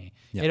good to me.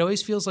 Yeah. It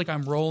always feels like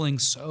I'm rolling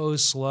so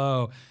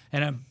slow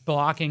and I'm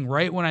blocking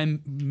right when I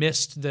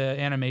missed the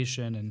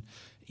animation, and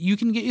you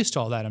can get used to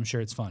all that. I'm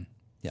sure it's fun.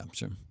 Yeah,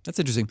 sure. That's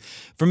interesting.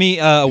 For me,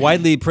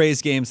 widely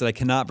praised games that I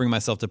cannot bring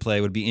myself to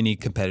play would be any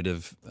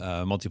competitive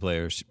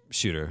multiplayer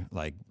shooter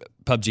like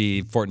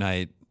PUBG,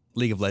 Fortnite,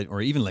 League of Legends, or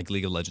even like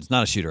League of Legends.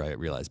 Not a shooter, I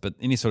realize, but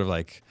any sort of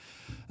like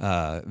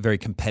very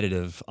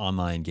competitive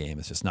online game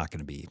is just not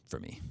going to be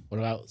for me. What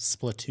about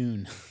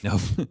Splatoon? No,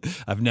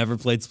 I've never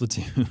played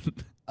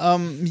Splatoon.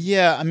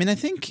 Yeah, I mean, I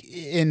think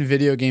in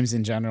video games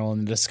in general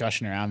and the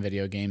discussion around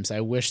video games, I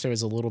wish there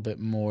was a little bit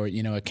more,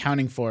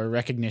 accounting for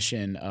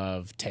recognition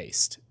of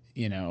taste.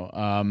 No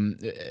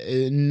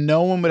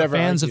one would ever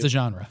Fans of argue- the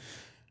genre.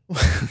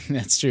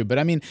 That's true. But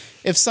I mean,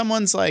 if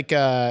someone's like,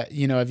 have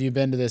you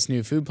been to this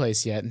new food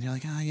place yet? And you're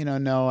like,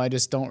 no, I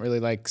just don't really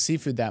like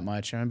seafood that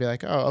much. And I'd be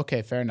like, oh,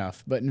 okay, fair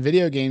enough. But in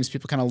video games,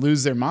 people kind of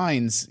lose their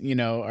minds,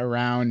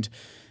 around,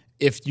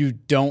 if you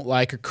don't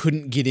like or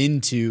couldn't get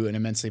into an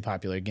immensely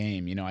popular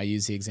game. You know, I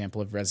used the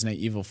example of Resident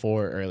Evil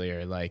 4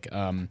 earlier. Like,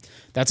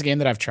 that's a game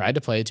that I've tried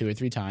to play 2 or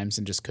 3 times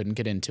and just couldn't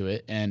get into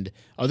it. And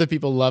other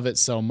people love it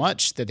so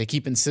much that they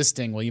keep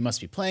insisting, well, you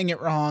must be playing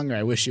it wrong, or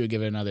I wish you would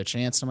give it another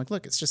chance. And I'm like,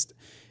 look,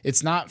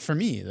 it's not for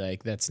me.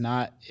 Like, that's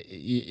not,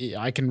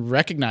 I can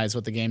recognize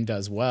what the game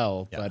does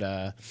well,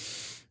 but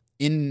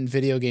in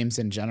video games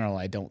in general,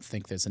 I don't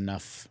think there's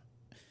enough.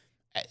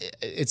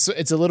 It's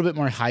a little bit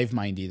more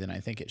hive-mindy than I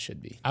think it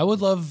should be. I would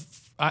love.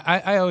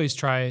 I always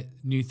try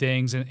new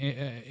things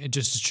and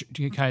just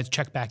to kind of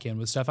check back in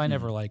with stuff. I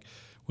never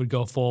would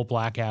go full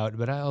blackout,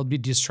 but I'll be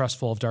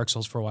distrustful of Dark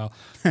Souls for a while.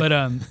 But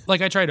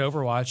I tried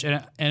Overwatch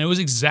and it was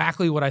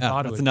exactly what I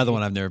thought it would. That's another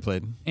one I've never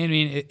played. I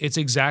mean, it's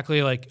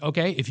exactly like,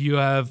 okay, if you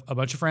have a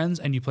bunch of friends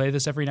and you play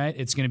this every night,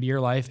 it's going to be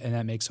your life, and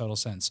that makes total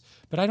sense.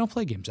 But I don't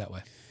play games that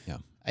way. Yeah.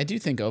 I do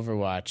think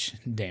Overwatch,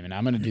 Damon,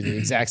 I'm going to do the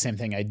exact same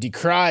thing I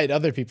decried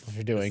other people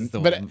for doing. the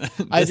But one.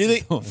 I This do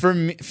is the one.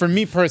 think, for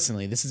me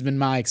personally, this has been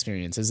my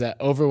experience, is that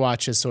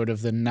Overwatch is sort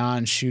of the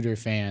non-shooter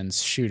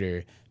fans'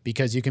 shooter,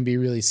 because you can be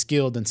really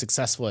skilled and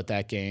successful at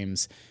that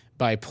games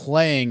by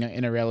playing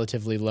in a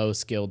relatively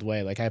low-skilled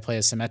way. Like, I play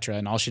as Symmetra,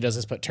 and all she does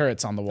is put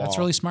turrets on the wall. That's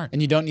really smart.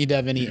 And you don't need to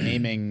have any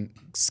aiming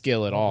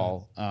skill at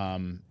all.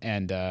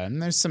 And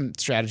there's some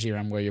strategy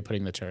around where you're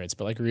putting the turrets,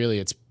 but really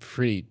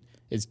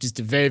it's just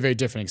a very, very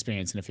different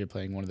experience than if you're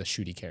playing one of the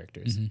shooty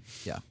characters.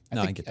 Yeah.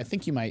 I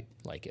think you might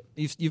like it.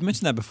 You've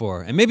mentioned that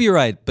before, and maybe you're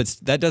right, but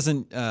that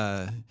doesn't,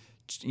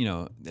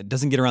 it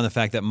doesn't get around the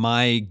fact that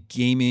my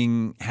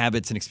gaming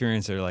habits and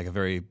experience are like a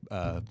very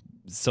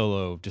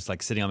solo, just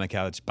like sitting on my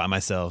couch by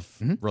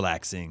myself,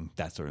 relaxing,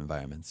 that sort of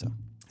environment. So,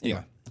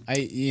 anyway.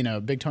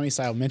 Big Tony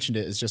Style mentioned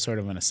it as just sort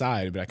of an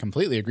aside, but I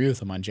completely agree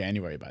with him on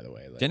January, by the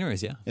way. Like,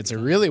 January's, yeah. it's a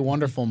really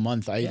wonderful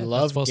month. I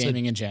love that's well said.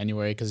 gaming in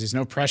January because there's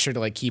no pressure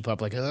to keep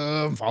up,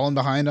 I'm falling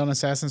behind on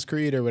Assassin's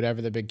Creed or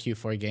whatever the big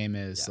Q4 game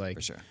is. For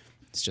sure.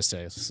 It's just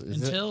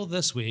Until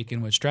this week,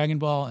 in which Dragon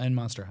Ball and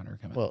Monster Hunter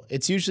come out. well,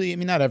 it's usually,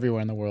 not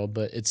everywhere in the world,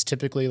 but it's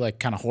typically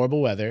kind of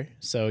horrible weather.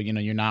 So,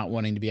 you're not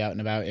wanting to be out and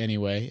about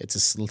anyway. It's a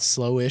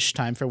slowish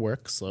time for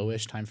work,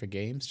 slowish time for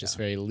games, just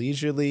very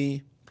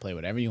leisurely, play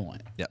whatever you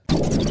want. Yep.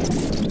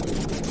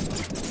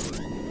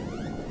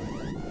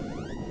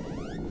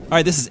 All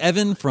right, this is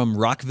Evan from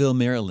Rockville,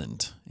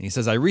 Maryland. And he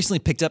says, I recently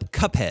picked up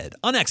Cuphead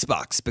on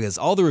Xbox because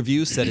all the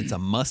reviews said it's a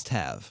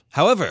must-have.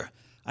 However,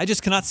 I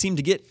just cannot seem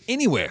to get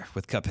anywhere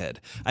with Cuphead.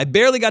 I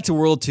barely got to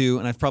World 2,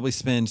 and I've probably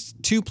spent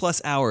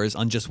 2+ hours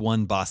on just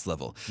one boss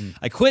level.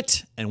 I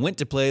quit and went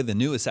to play the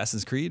new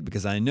Assassin's Creed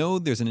because I know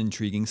there's an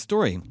intriguing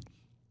story.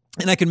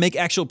 And I can make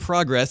actual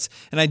progress,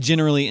 and I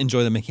generally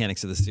enjoy the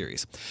mechanics of the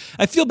series.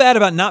 I feel bad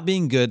about not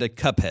being good at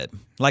Cuphead,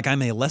 like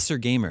I'm a lesser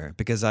gamer,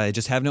 because I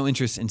just have no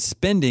interest in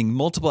spending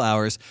multiple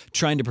hours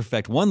trying to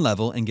perfect one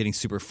level and getting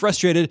super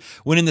frustrated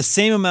when in the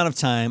same amount of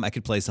time I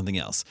could play something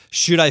else.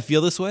 Should I feel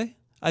this way?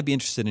 I'd be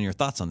interested in your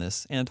thoughts on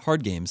this and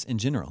hard games in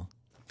general.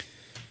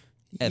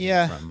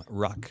 Evan from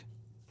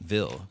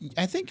Rockville.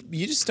 I think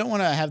you just don't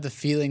want to have the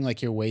feeling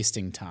like you're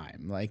wasting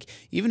time. Like,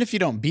 even if you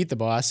don't beat the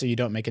boss or you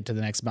don't make it to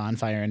the next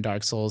bonfire in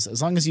Dark Souls,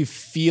 as long as you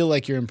feel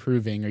like you're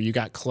improving or you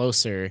got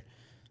closer,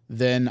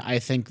 then I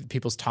think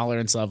people's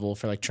tolerance level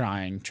for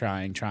trying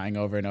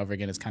over and over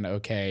again is kind of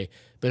okay.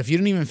 But if you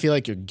don't even feel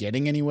like you're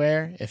getting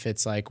anywhere, if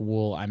it's like,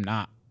 well,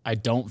 I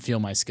don't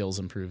feel my skills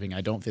improving, I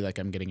don't feel like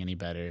I'm getting any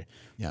better,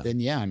 then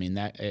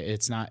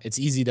it's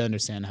easy to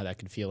understand how that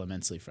could feel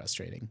immensely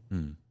frustrating.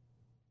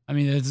 I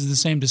mean, it's the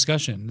same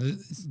discussion.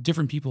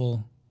 Different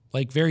people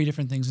like very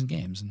different things in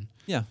games. And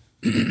Yeah.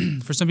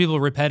 for some people,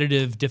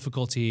 repetitive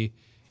difficulty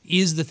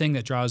is the thing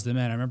that draws them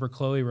in. I remember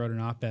Chloe wrote an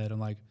op-ed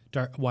on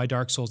why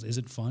Dark Souls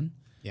isn't fun.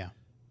 Yeah.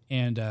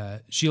 And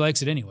she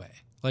likes it anyway.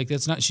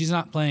 She's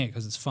not playing it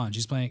because it's fun.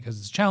 She's playing it because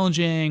it's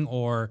challenging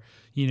or,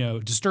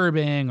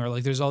 disturbing,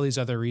 or there's all these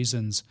other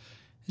reasons.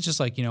 It's just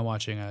like,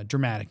 watching a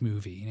dramatic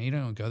movie. You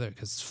don't go there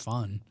because it's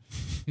fun.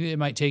 It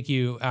might take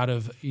you out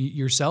of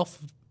yourself,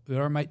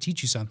 or it might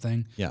teach you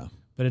something. Yeah.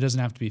 But it doesn't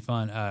have to be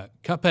fun.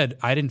 Cuphead,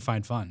 I didn't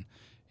find fun.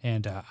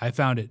 And I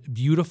found it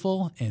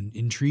beautiful and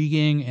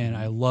intriguing, and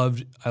I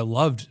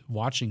loved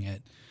watching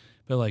it.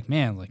 But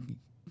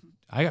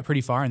I got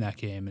pretty far in that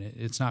game, and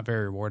it's not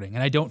very rewarding.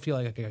 And I don't feel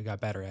like I got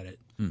better at it.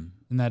 And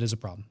that is a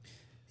problem.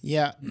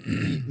 Yeah,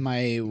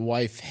 my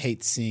wife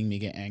hates seeing me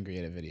get angry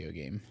at a video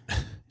game.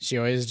 She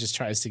always just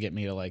tries to get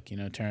me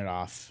to turn it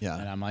off. Yeah.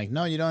 And I'm like,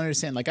 no, you don't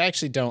understand. I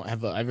actually don't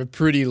have I have a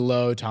pretty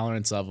low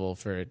tolerance level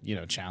for,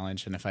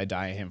 challenge. And if I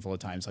die a handful of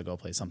times, I'll go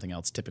play something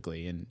else,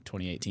 typically in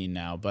 2018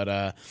 now.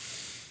 But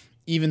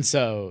even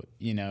so,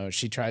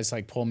 she tries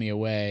to pull me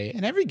away.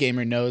 And every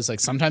gamer knows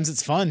sometimes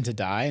it's fun to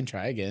die and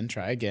try again.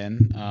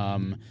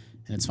 And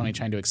it's funny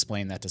trying to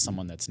explain that to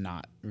someone that's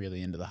not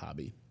really into the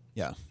hobby.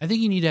 Yeah. I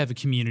think you need to have a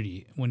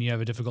community when you have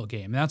a difficult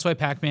game. And that's why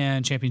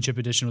Pac-Man Championship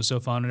Edition was so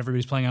fun, and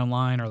everybody's playing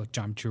online, or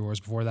Geometry Wars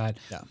before that.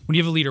 Yeah. When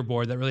you have a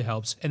leaderboard, that really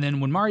helps. And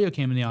then when Mario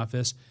came in the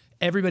office,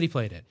 everybody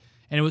played it.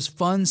 And it was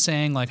fun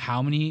saying,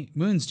 how many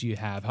moons do you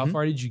have? How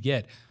far did you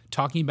get?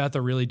 Talking about the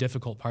really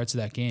difficult parts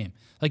of that game.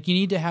 You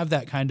need to have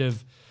that kind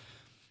of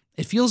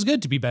it feels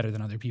good to be better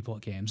than other people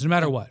at games, no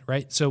matter what,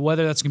 right? So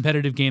whether that's a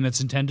competitive game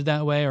that's intended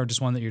that way or just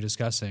one that you're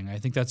discussing, I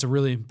think that's a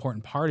really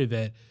important part of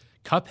it.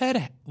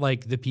 Cuphead,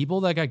 like the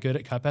people that got good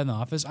at Cuphead in the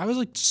office, I was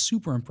like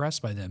super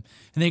impressed by them.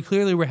 And they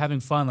clearly were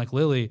having fun. Like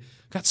Lily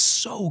got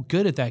so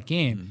good at that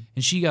game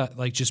and she got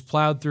like just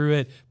plowed through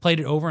it, played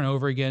it over and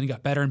over again,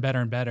 got better and better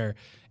and better.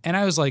 And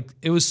I was like,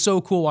 it was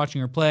so cool watching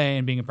her play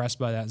and being impressed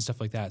by that and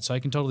stuff like that. So I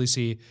can totally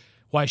see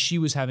why she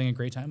was having a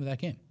great time with that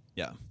game.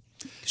 Yeah.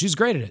 She was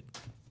great at it.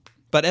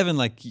 But Evan,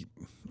 like,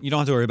 you don't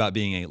have to worry about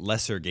being a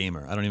lesser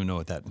gamer. I don't even know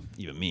what that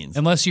even means.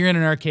 Unless you're in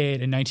an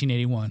arcade in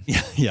 1981.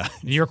 Yeah.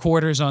 And your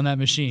quarters on that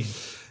machine.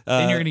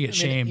 Then you're going to get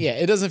shamed. Yeah,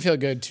 it doesn't feel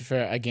good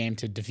for a game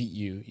to defeat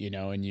you,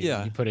 and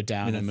you put it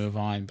down and move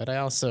on. But I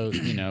also,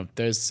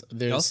 there's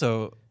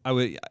Also, I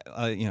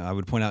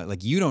would point out,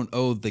 like, you don't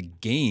owe the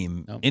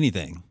game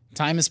anything.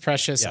 Time is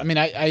precious. Yeah. I mean,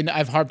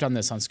 I've harped on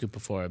this on Scoop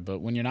before, but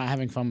when you're not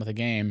having fun with a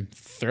game,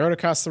 throw it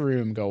across the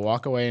room, go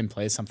walk away and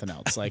play something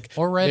else. Like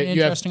Or write an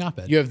you interesting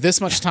op-ed. You have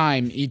this much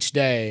time each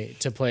day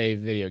to play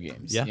video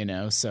games.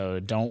 Yeah. So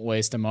don't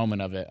waste a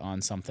moment of it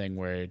on something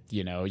where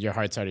your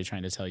heart's already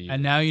trying to tell you.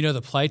 And now you know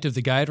the plight of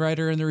the guide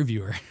writer and the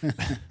reviewer.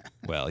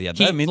 Well, yeah,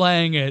 Keep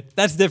playing it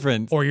that's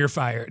different. or you're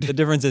fired. The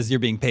difference is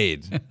you're being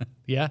paid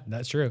Yeah,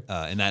 that's true.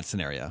 in that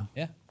scenario.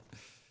 Yeah.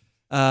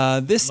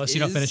 Unless You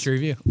don't finish your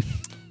review.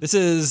 This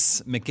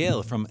is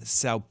Miguel from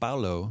Sao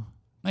Paulo,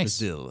 Nice.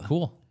 Brazil.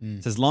 Cool.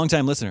 Says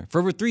longtime listener for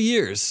over 3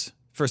 years.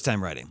 First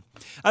time writing.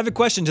 I have a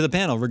question to the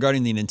panel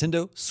regarding the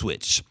Nintendo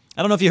Switch.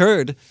 I don't know if you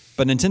heard,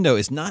 but Nintendo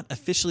is not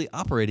officially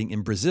operating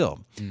in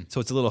Brazil, so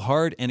it's a little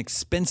hard and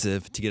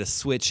expensive to get a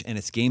Switch and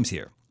its games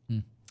here.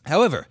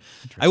 However,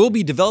 I will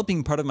be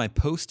developing part of my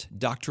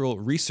postdoctoral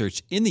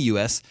research in the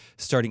US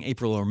starting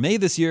April or May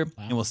this year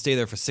and will stay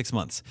there for 6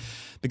 months.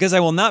 Because I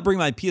will not bring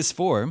my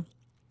PS4,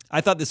 I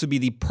thought this would be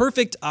the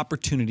perfect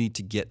opportunity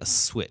to get a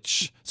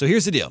Switch. So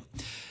here's the deal.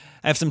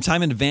 I have some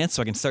time in advance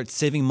so I can start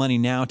saving money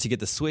now to get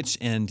the Switch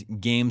and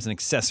games and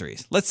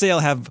accessories. Let's say I'll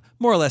have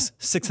more or less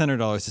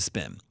 $600 to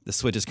spend. The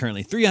Switch is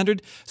currently $300,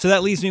 so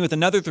that leaves me with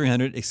another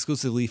 $300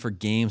 exclusively for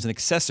games and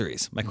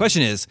accessories. My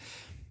question is,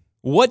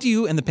 what do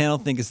you and the panel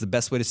think is the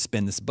best way to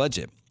spend this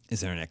budget? Is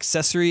there an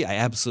accessory I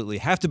absolutely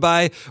have to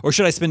buy, or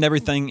should I spend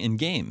everything in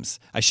games?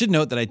 I should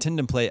note that I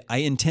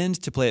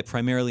intend to play it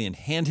primarily in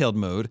handheld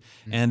mode,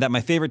 and that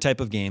my favorite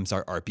type of games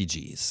are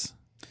RPGs.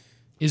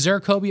 Is there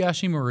a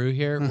Kobayashi Maru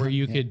here where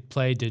you could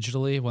play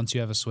digitally once you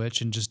have a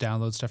Switch and just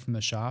download stuff from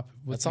the shop?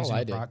 That's all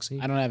I did. Proxy?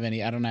 I don't have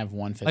any. I don't have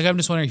one. Like, I'm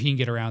just wondering if you can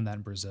get around that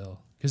in Brazil.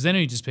 Because then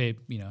you just pay,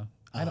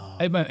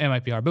 it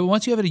might be hard. But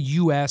once you have a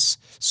US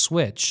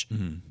Switch,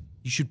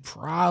 you should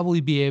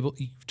probably be able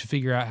to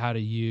figure out how to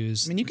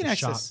use you can the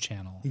access shop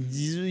channel.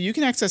 You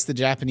can access the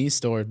Japanese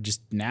store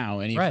just now.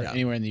 Right.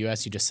 Anywhere in the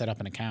US, you just set up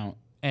an account.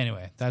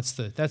 Anyway, that's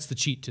the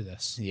cheat to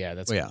this. Yeah,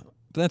 that's Well, yeah.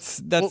 That's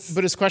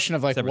but it's a question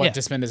of like separate. what Yeah,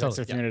 to spend his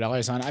totally. extra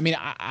 $300 on. I mean,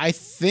 I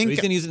So think he's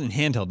gonna use it in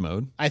handheld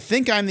mode. I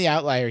think I'm the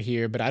outlier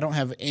here, but I don't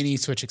have any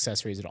Switch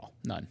accessories at all.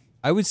 None.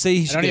 I would say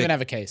he I should don't get even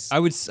have a case. I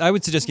would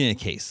suggest getting a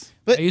case.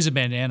 But- I use a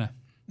bandana,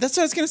 That's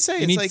what I was gonna say. You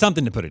It's need like,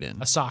 something to put it in.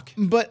 a sock.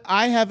 but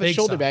I have a Big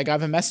shoulder sock. bag. I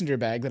have a messenger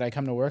bag that I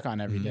come to work on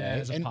every day.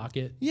 As a And-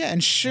 pocket. Yeah,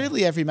 and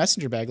surely every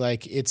messenger bag,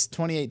 like it's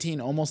 2018,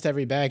 almost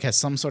every bag has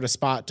some sort of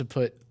spot to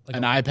put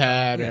an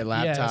iPad or a Yeah,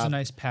 laptop. it's a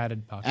nice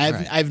padded pocket.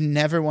 I've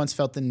never once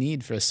felt the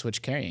need for a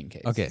Switch carrying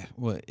case. Okay,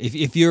 well,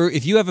 if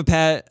you have a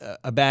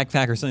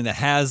backpack or something that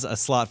has a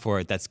slot for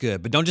it, that's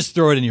good. But don't just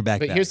throw it in your backpack.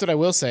 But here's what I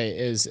will say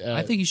is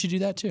I think you should do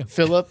that too.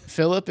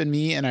 Philip and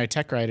me and our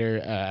tech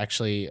writer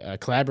actually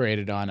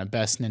collaborated on a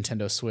best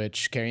Nintendo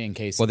Switch carrying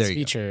case Well, there you go.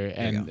 feature,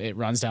 and it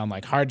runs down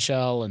like hard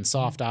shell and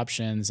soft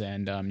options,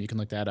 and you can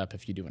look that up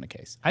if you do want a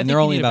case. I think they're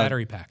you only need a about-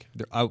 battery pack.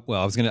 I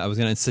was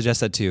gonna suggest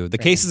that too. The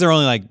cases are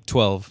only like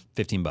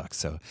 $12-15,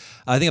 so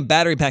I think a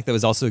battery pack that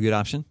was also a good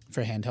option.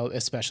 For handheld,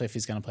 especially if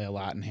he's going to play a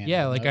lot in handheld.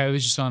 Yeah, like I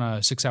was just on a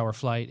 6-hour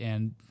flight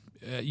and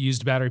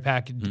used a battery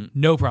pack,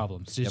 no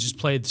problems. It just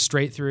played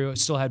straight through. It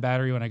still had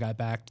battery when I got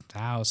back to the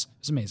house. It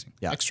was amazing.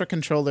 Yeah. Extra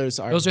controllers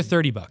are Those are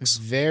 $30.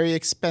 very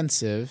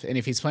expensive, and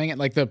if he's playing it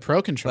like the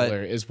Pro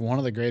controller is one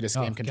of the greatest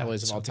game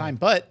controllers God, of all so time.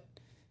 But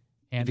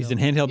If he's in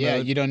handheld yeah,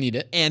 mode, you don't need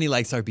it. and he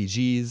likes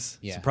RPGs,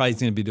 Yeah. so probably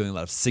he's going to be doing a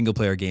lot of single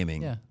player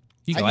gaming. Yeah.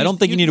 So I don't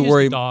think you need to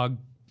worry. Dog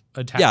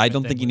Yeah, I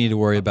don't think you need to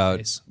worry about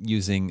Case.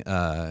 using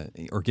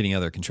or getting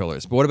other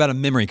controllers. But what about a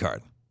memory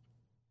card?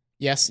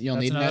 Yes, you'll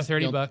That's need another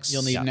an $30.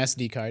 You'll need Yeah. an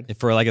SD card. If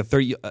for like a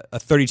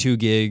 32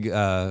 gig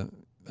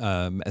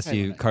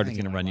SD I card, think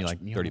it's going to want run a you much-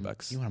 like want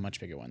 $30. a- You want a much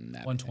bigger one than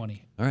that.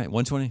 120. All right,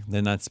 120.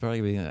 Then that's probably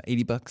going to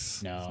be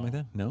 $80. No. Something like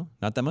that. No,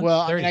 not that much.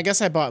 Well, I 30. mean, I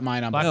guess I bought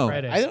mine on Black No.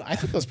 Friday. I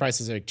think those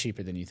prices are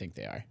cheaper than you think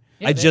they are.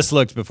 Yeah, I they- just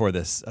looked before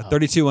this. A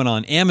 32 one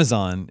on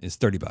Amazon is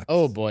 $30.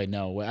 Oh boy,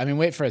 no. I mean,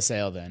 wait for a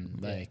sale then.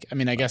 Like, I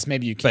mean, I guess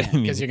maybe you But, can't I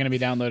mean- because you're going to be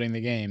downloading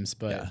the games.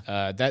 But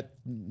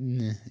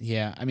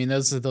yeah. I mean,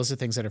 those are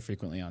things that are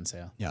frequently on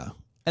sale. Yeah.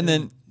 And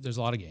then There's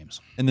a lot of games.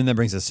 that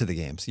brings us to the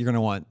games. You're going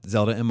to want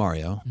Zelda and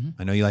Mario.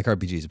 I know you like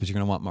RPGs, but you're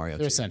going to want Mario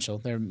They're too. essential.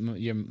 They're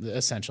your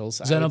essentials.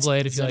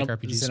 Xenoblade if you like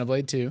RPGs.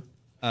 Xenoblade 2.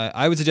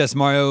 I would suggest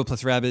Mario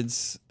plus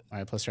Rabbids.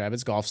 Mario plus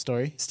Rabbids Golf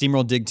Story.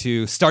 SteamWorld Dig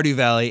 2, Stardew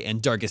Valley,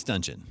 and Darkest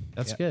Dungeon.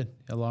 That's good.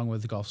 Along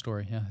with the golf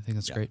story. Yeah, I think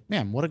that's great.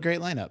 Man, what a great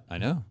lineup. I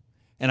know.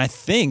 And I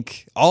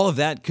think all of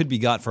that could be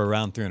got for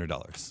around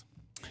 $300.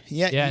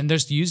 Yeah, Yeah, and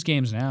there's used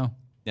games now.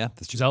 Yeah,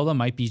 that's true. Zelda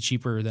might be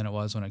cheaper than it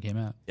was when it came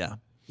out. Yeah.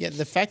 Yeah,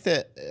 the fact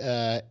that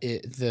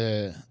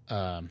the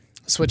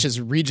Switch is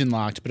region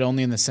locked, but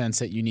only in the sense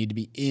that you need to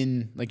be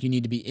in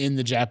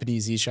the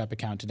Japanese eShop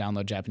account to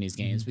download Japanese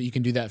games. But you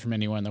can do that from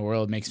anywhere in the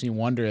world. Makes me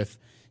wonder if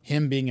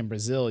him being in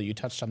Brazil, you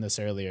touched on this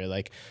earlier,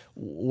 like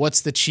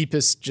what's the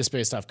cheapest just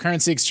based off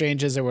currency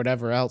exchanges or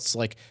whatever else?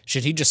 Like,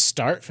 should he just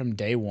start from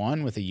day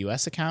one with a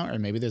US account, or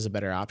maybe there's a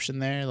better option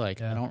there?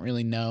 Like, I don't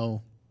really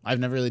know. I've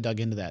never really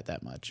dug into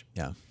that much.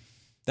 Yeah.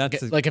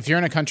 That's Like if you're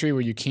in a country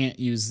where you can't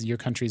use your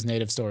country's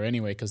native store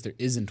anyway because there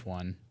isn't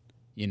one,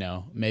 you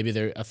know, maybe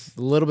there a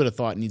little bit of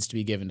thought needs to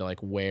be given to like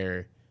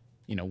where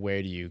do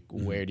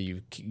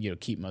you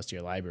keep most of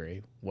your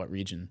library, what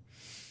region?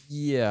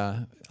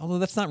 yeah. Although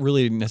that's not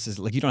really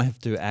necessary. Like you don't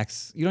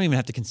even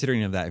have to consider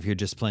any of that if you're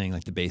just playing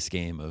like the base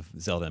game of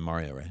Zelda and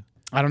Mario, right?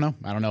 I don't know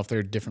if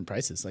they're different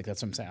prices. Like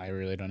that's what I'm saying. I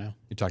really don't know.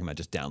 You're talking about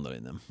just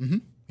downloading them. Mm-hmm.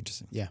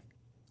 Interesting. Yeah.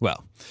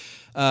 Well,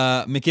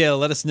 Mikhail,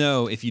 let us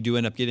know if you do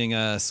end up getting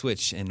a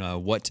Switch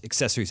and what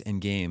accessories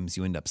and games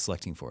you end up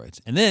selecting for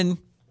it. And then,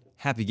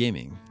 happy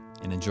gaming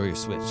and enjoy your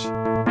Switch.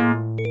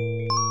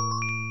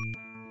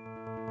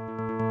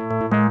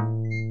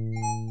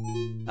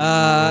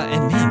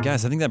 And man,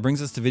 guys, I think that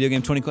brings us to Video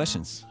Game 20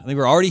 questions. I think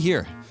we're already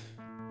here.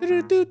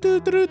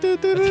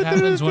 It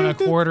happens when a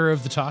quarter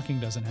of the talking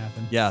doesn't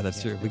happen. Yeah,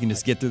 that's true. We can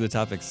just get through the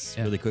topics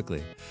really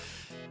quickly.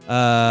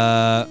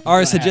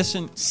 Our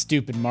suggestion...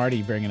 Stupid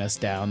Marty bringing us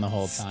down the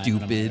whole time.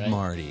 Stupid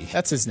Marty.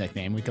 That's his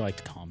nickname. We could like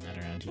to call him that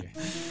around here.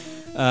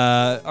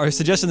 Our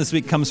suggestion this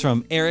week comes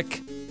from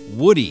Eric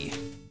Woody.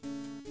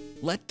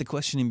 Let the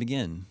questioning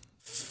begin.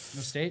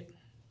 No state?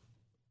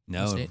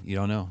 No, state? you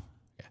don't know.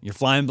 You're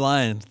flying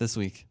blind this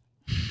week.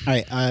 All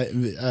right.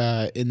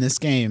 In this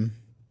game,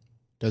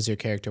 does your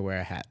character wear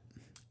a hat?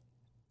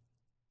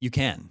 You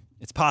can.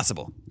 It's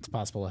possible. It's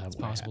possible to have.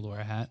 Possible to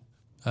wear a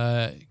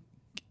hat.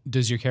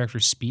 Does your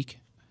character speak?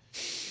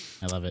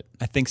 I love it.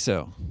 I think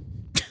so.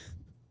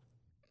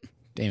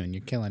 Damon,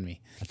 you're killing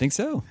me. I think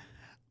so.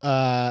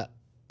 You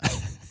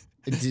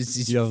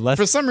have less-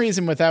 For some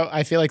reason,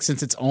 I feel like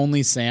since it's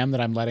only Sam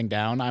that I'm letting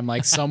down, I'm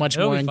like so much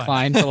It'll more be fine.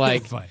 inclined to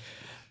like. Fine.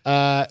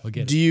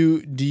 get Do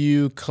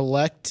you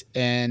collect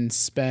and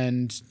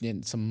spend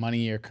some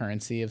money or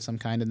currency of some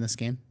kind in this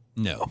game?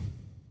 No.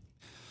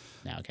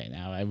 Now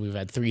we've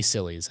had 3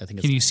 sillies. I think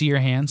it's Can you see your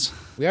hands?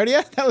 we already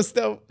had that was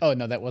the oh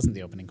no, that wasn't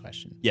the opening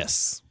question.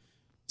 Yes.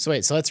 So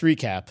let's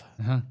recap.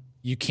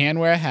 You can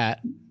wear a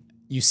hat.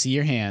 You see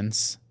your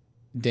hands.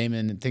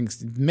 Damon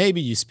thinks maybe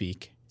you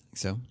speak.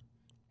 So?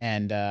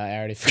 And I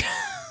already forgot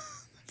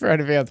to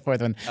figure out the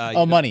fourth one.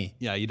 You Money.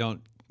 Yeah, you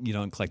don't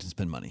collect and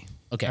spend money.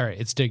 Okay. All right,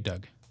 it's Dig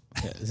Dug.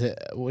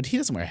 He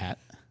doesn't wear a hat.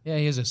 Yeah,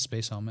 he has a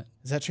space helmet.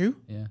 Is that true?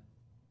 Yeah,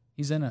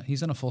 he's in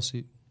a full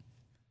suit.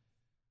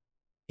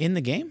 In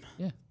the game?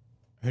 Yeah.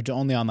 Or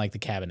only on like the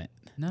cabinet?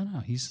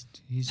 No, he's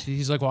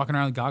like walking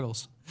around with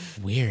goggles.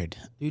 Weird.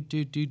 Dude.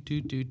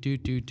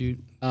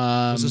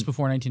 Was this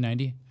before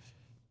 1990?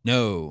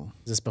 No.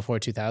 Is this before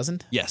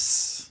 2000?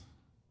 Yes.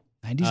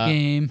 90s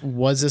game.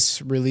 Was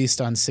this released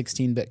on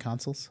 16-bit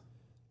consoles?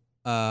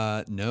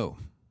 No.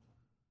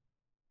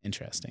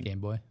 Interesting. Game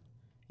Boy.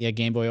 Yeah,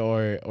 Game Boy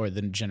or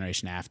the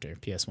generation after,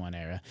 PS1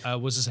 era.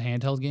 Was this a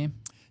handheld game?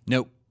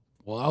 Nope.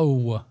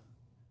 Whoa.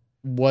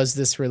 Was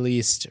this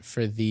released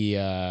for the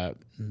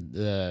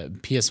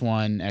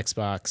PS1,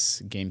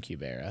 Xbox,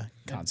 GameCube era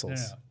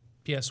consoles? No.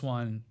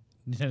 PS1,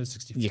 Nintendo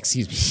 64. Yeah,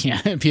 excuse me.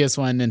 Yeah,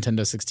 PS1,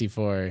 Nintendo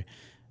 64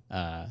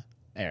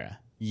 era.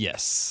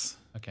 Yes.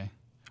 Okay.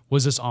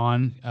 Was this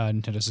on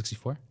Nintendo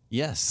 64?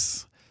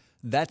 Yes.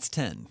 That's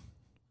 10.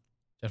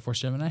 Jet Force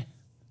Gemini?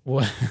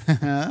 What?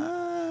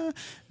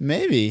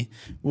 Maybe.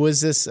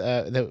 Was this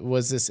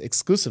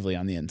exclusively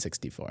on the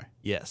N64?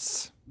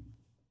 Yes.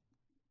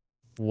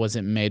 Was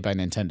it made by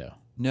Nintendo?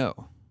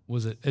 No.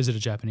 Is it a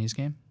Japanese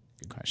game?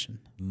 Good question.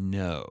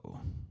 No.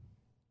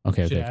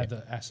 Okay. Should okay, add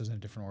okay. the S's in a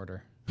different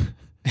order.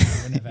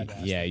 Wouldn't have had to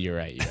ask Yeah, you're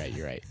right.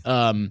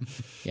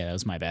 Yeah, that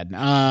was my bad.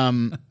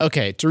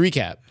 Okay, to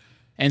recap.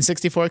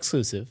 N64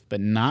 exclusive, but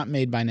not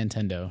made by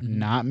Nintendo,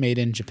 not made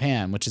in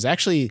Japan, which is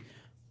actually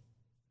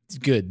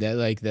good.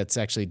 That's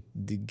actually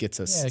gets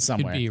us it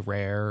somewhere. could be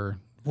rare.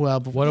 Well,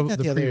 but What we about had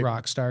the other-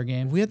 pre-Rockstar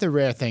game? We had the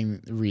rare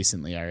thing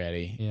recently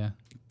already. Yeah.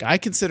 I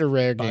consider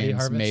rare Body games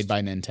Harvest? made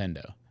by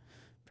Nintendo,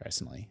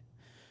 personally.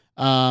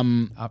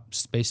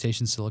 Space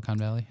Station Silicon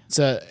Valley.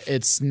 So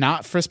it's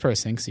not first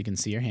person because you can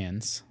see your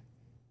hands.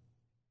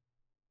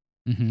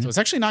 Mm-hmm. So it's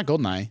actually not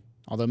GoldenEye,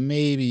 although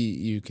maybe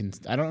you can.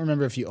 I don't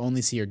remember if you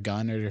only see your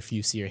gun or if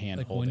you see your hand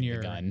Like holding the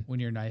gun. when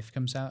your knife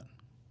comes out.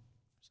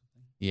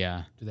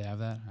 Yeah. Do they have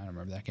that? I don't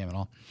remember that game at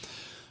all.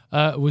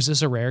 Was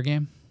this a rare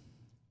game?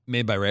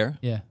 Made by Rare?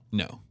 Yeah.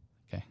 No.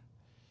 Okay.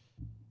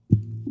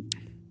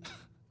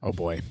 Oh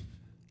boy.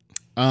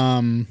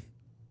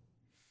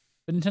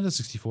 But Nintendo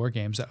 64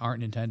 games that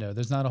aren't Nintendo,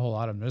 there's not a whole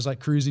lot of them. There's like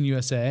Cruising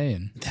USA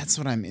and That's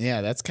what I'm.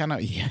 Yeah, that's kind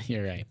of. Yeah,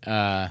 you're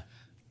right.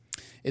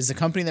 Is the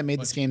company that made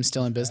this game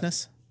still in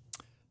business?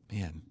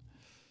 Man,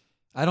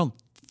 I don't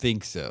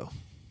think so.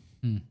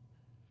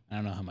 I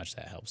don't know how much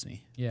that helps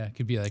me. yeah, it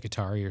could be like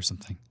Atari or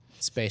something.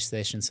 Space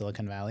Station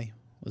Silicon Valley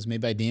was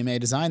made by DMA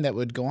Design that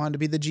would go on to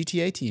be the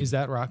GTA team. Is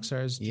that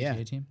Rockstar's GTA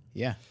Yeah. team?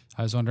 Yeah.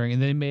 I was wondering,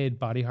 and they made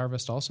Body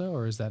Harvest also,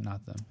 or is that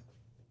not them?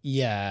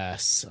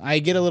 Yes. I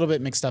get a little bit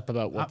mixed up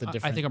about what the I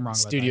different think I'm wrong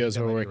about that. studios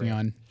I think were that might be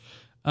working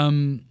right.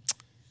 on.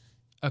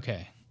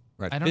 Okay.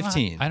 We're I at don't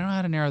 15. Know I don't know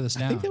how to narrow this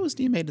down. I think that was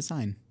DMA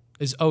Design.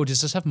 Does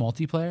this have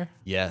multiplayer?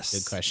 Yes.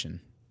 Good question.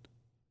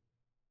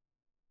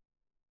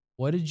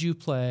 What did you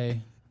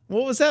play?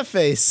 What was that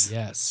face?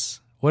 Yes.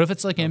 What if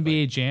it's like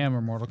NBA Jam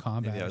or Mortal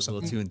Kombat Maybe I or was a something?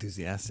 little too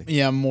enthusiastic.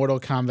 Yeah, Mortal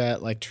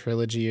Kombat like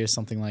trilogy or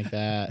something like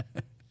that.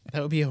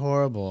 That would be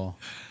horrible.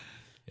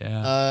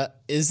 Yeah.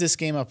 Is this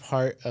game a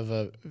part of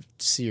a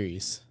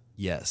series?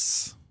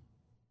 Yes.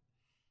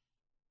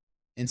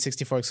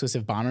 N64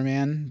 exclusive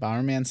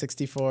Bomberman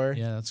 64.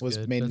 Yeah, that's was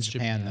good. made That's in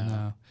Japan though.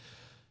 though.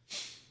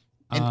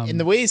 And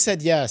the way he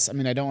said yes, I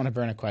mean, I don't want to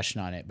burn a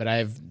question on it, but I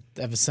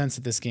have a sense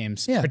that this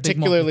game's Yeah, big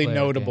particularly multiplayer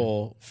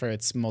notable for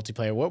its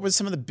multiplayer. What were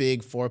some of the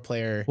big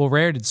 4-player? Well,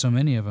 Rare did so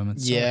many of them. It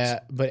Yeah,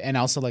 sucks. but and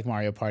also like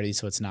Mario Party,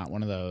 so it's not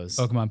one of those.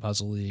 Pokemon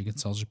Puzzle League.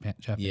 It's all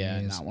Japanese. Yeah,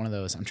 not one of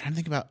those. I'm trying to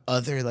think about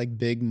other like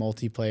big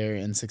multiplayer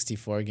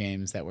N64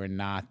 games that were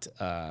not,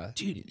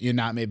 Dude, you're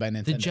not made by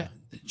The Nintendo.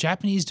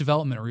 Japanese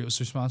development was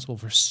responsible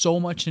for so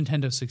much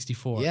Nintendo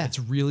 64. Yeah. It's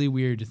really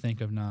weird to think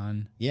of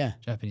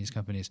non-Japanese Yeah,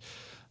 companies.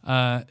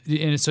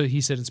 And so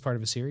he said it's part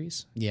of a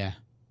series, yeah.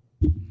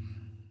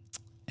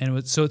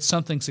 and so it's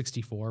something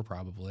 64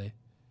 probably.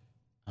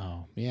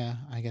 Oh, yeah.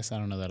 I guess I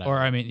don't know that. Or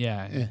I mean,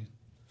 yeah. Yeah.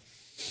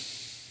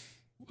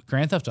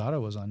 Grand Theft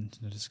Auto was on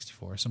Nintendo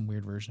 64, some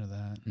weird version of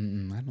that,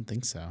 I don't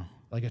think so.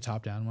 like a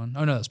top-down one.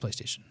 Oh no, that's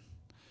PlayStation.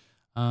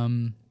 I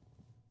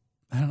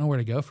don't know where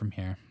to go from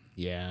here.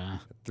 Yeah,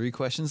 3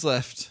 questions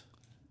left.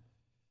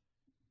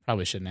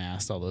 probably shouldn't have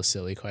asked all those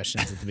silly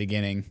questions at the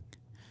beginning.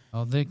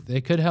 Well, they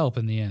could help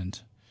in the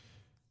end.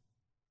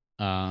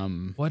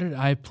 What did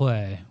I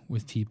play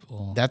with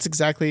people? That's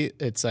exactly.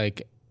 It's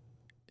like.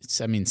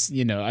 I mean,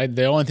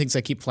 the only things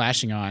I keep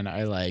flashing on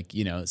are like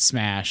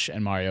Smash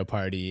and Mario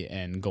Party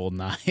and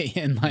GoldenEye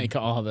and like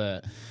all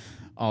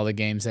the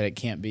games that it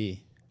can't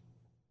be.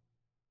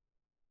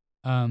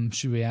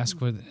 Should we ask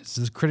does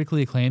this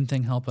critically acclaimed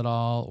thing help at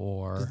all,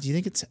 or Do you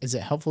think is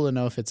it helpful to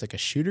know if it's like a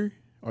shooter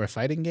or a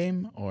fighting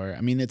game, or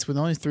I mean, it's with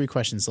only 3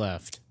 questions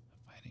left.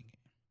 fighting game?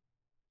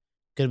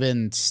 Could have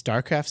been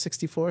StarCraft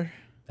 64.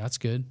 That's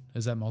good.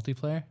 Is that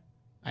multiplayer?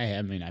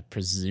 I mean, I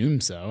presume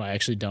so. I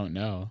actually don't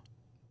know.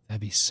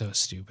 That'd be so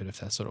stupid if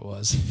that's what it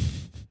was.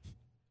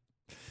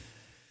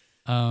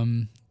 I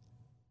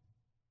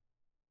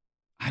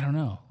don't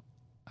know.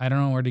 I don't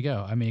know where to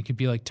go. I mean, it could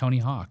be like Tony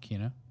Hawk,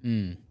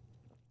 No,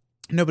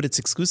 but it's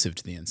exclusive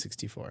to the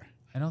N64.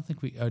 I don't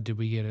think we. Oh, did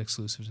we get it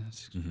exclusive? to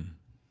Mm-hmm.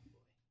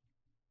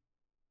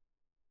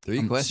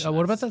 3 questions.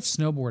 What about that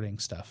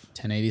snowboarding stuff?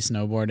 1080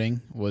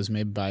 snowboarding was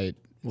made by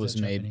Japanese?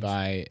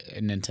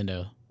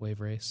 Nintendo.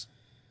 Wave Race.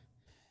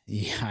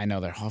 Yeah, I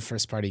know they're all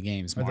first party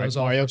games. Are those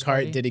all Mario first Kart,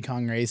 party? Diddy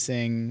Kong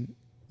Racing.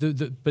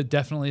 But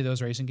definitely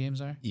those racing games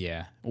are.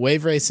 Yeah,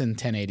 Wave Race and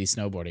 1080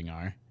 snowboarding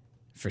are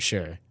for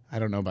sure. I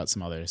don't know about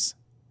some others.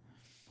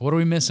 What are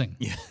we missing?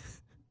 You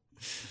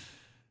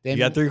Damon,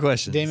 got 3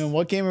 questions. Damon,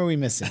 what game are we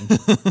missing?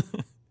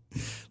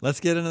 Let's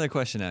get another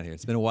question out here.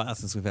 It's been a while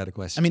since we've had a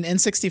question. I mean,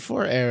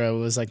 N64 era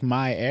was like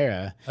my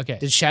era. Okay.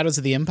 Did Shadows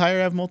of the Empire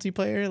have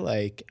multiplayer?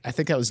 Like, I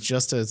think that was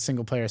just a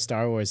single player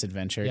Star Wars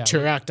adventure. Yeah,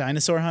 Turok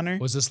Dinosaur Hunter?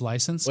 Was this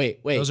licensed?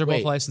 Wait, Those are both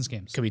wait. licensed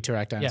games. Could be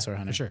Turok Yeah, Dinosaur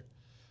Hunter. for sure.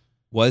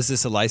 Was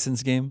this a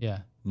licensed game? Yeah.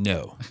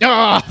 No.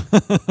 Ah!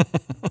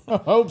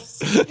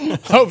 Hopes Yeah,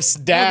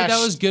 dash. but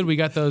that was good. We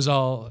got those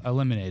all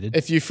eliminated.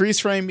 If you freeze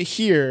frame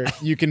here,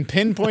 you can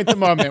pinpoint the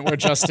moment where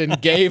Justin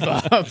gave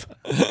up.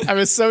 I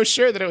was so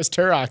sure that it was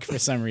Turok for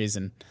some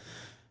reason.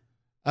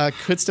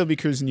 Could still be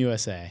Cruising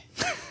USA.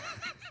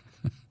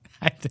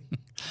 I think.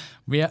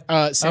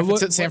 Yeah.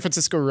 San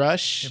Francisco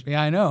Rush.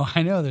 Yeah, I know.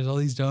 There's all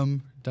these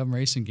dumb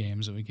racing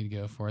games that we could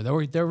go for.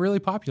 They're really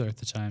popular at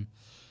the time.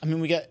 I mean,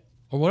 we got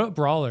Or what about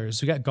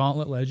Brawlers? We got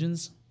Gauntlet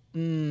Legends.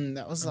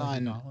 that was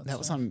on Gauntlet that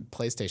was on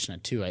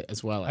PlayStation 2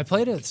 as well. I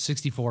played a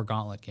 64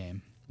 Gauntlet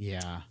game.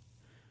 Yeah.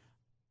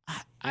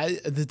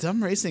 The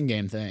dumb racing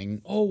game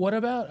thing. Oh, what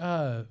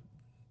about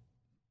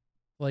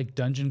like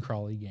dungeon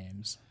crawly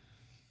games?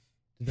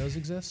 Did those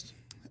exist?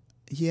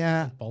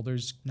 Yeah.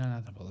 Baldur's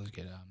not the Baldur's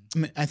Gate. I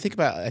mean, I think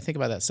about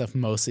that stuff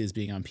mostly as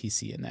being on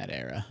PC in that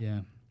era. Yeah.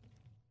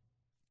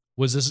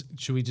 Was this?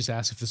 Should we just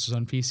ask if this was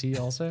on PC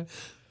also?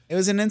 It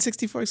was an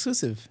N64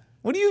 exclusive.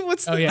 What are you?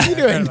 What Oh, are yeah, you I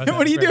doing? forgot about that.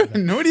 What are you I forgot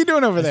doing? What are you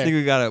doing over I think there?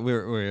 we got it.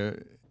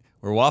 We're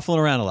waffling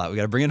around a lot. We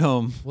got to bring it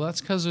home. Well, that's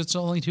because it's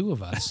only 2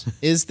 of us.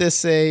 Is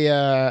this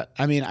a?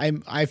 I mean,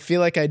 I feel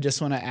like I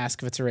just want to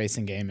ask if it's a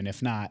racing game, and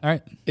if not, All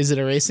right. is it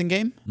a racing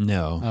game?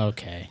 No.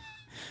 Okay.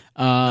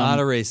 Not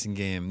a racing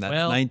game. That's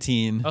Well,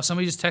 19. Oh,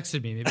 somebody just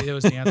texted me. Maybe that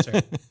was the answer.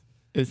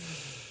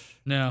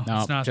 No, No,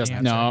 it's not just the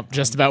answer. no,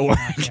 just about work.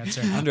 Not the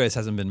answer. Andres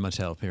hasn't been much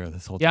help here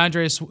this whole Yeah, time.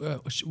 Andres,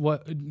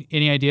 what?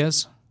 Any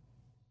ideas?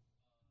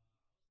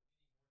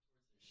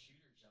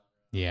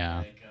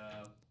 Yeah.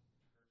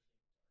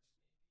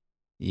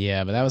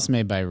 Yeah, but that was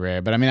made by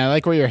Rare. But I mean, I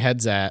like where your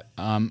head's at.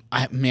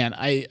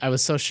 I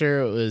was so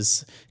sure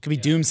it could be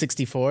Doom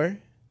 64.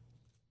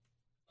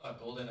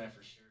 GoldenEye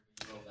for sure.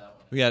 You rolled that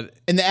one. We got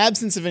In the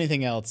absence of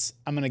anything else,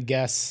 I'm gonna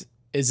guess.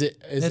 Is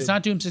it It's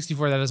not Doom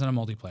 64. That isn't a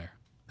multiplayer.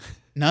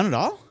 none at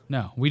all?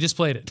 No, we just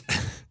played it.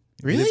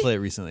 we Really? did play it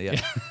recently.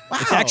 Yeah, Wow.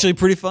 it's actually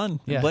pretty fun and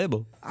Yeah.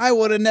 playable. I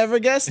would have never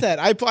guessed that.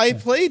 I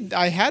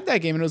had that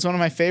game and it was one of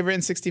my favorite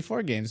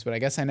N64 games, but I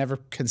guess I never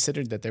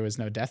considered that there was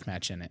no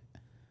deathmatch in it.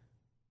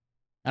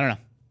 I don't know.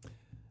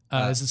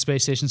 Is it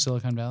Space Station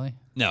Silicon Valley?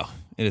 No,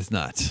 it is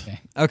not. Okay.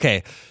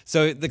 Okay,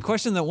 so the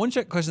question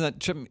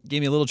that gave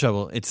me a little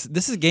trouble.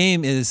 This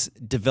game is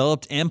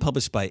developed and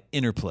published by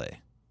Interplay.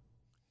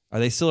 Are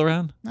they still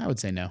around? I would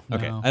say no.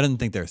 Okay, No. I didn't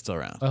think they're still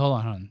around. Wait, hold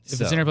on. If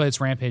it's So- Interplay,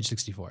 it's Rampage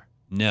 64.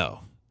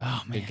 No,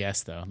 Oh man. Good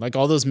guess though. Like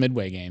all those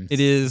Midway games.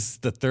 it is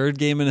the third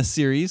game in a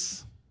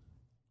series.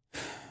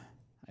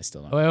 I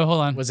still don't. Wait,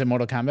 hold on. Was it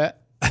Mortal Kombat?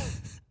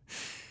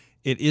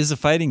 It is a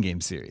fighting game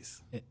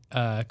series.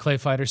 Clay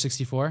Fighter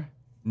 64.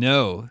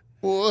 No,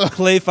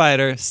 Clay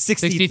Fighter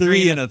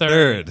 63 and a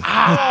third.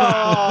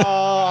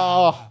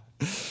 Oh,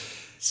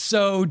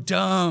 So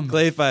dumb.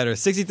 Clay Fighter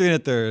 63 and a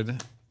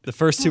third. The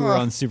first two were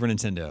on Super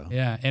Nintendo.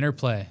 Yeah,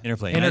 Interplay.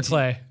 Interplay.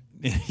 Interplay.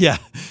 Yeah,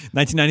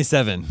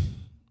 1997.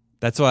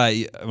 That's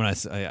why when I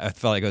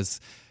felt like it was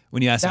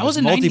when you asked That if it was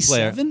in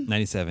multiplayer. 97?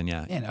 97,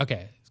 yeah. Man,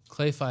 okay.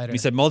 Clay Fighter. You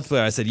said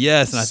multiplayer. I said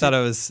yes, and I thought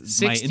it was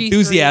my 63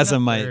 enthusiasm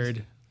and a might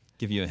third.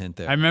 give you a hint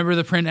there. I remember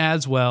the print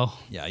ads well.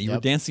 Yeah, you were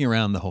Yep. dancing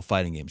around the whole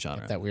fighting game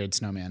genre. that weird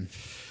snowman.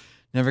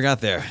 Never got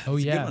there. Oh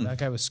It's a good yeah, one. that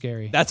guy was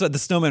scary. That's what the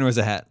snowman was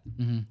a hat,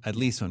 at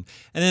least one.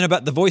 And then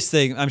about the voice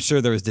thing, I'm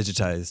sure there was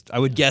digitized. I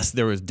would guess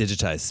there was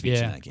digitized speech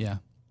in yeah, that game. yeah,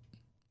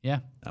 yeah.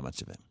 Not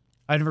much of it.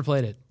 I never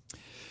played it.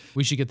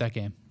 We should get that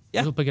game.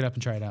 Yeah. We'll pick it up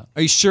and try it out.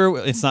 Are you sure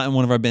it's not in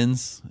one of our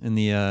bins in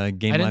the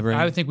game library?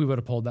 I would think we would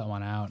have pulled that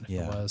one out if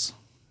Yeah. it was.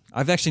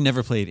 I've actually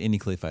never played any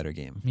Clay Fighter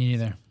game. Me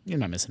neither. You're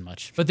not missing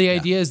much. But the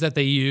idea is that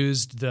they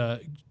used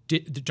the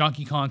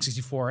Donkey Kong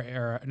 64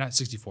 era, not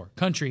 64,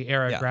 country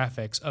era Yeah.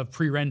 graphics of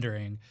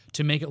pre-rendering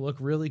to make it look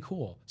really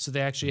cool. So they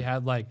actually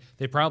had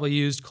they probably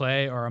used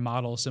clay or a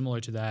model similar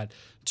to that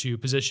to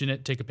position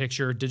it, take a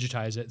picture,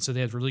 digitize it. So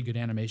they had really good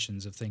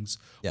animations of things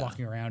Yeah.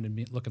 walking around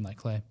and looking like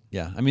clay.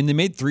 Yeah, I mean they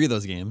made 3 of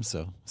those games,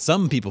 so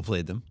some people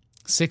played them.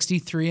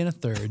 63 and a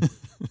third.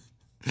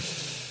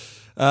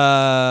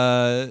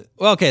 Well,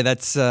 okay,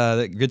 that's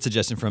a good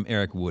suggestion from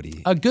Eric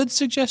Woody. A good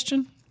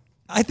suggestion?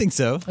 I think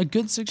so. A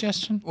good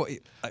suggestion? Well,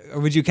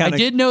 would you I kind of?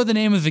 did know the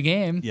name of the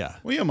game. Yeah.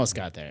 We almost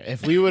got there.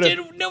 If we would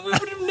have, No, we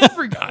would have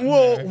never gotten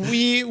well, there.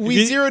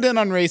 we zeroed in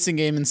on racing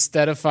game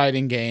instead of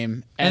fighting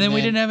game, And then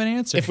we didn't have an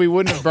answer. If we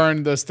wouldn't have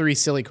burned those 3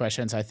 silly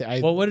questions, I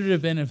What would it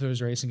have been if it was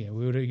a racing game?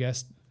 We would have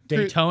guessed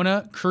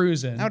Daytona,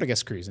 Cruising, would have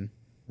guessed cruising.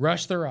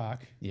 Rush the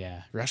Rock.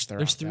 Yeah, Rush the Rock.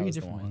 There's that 3 was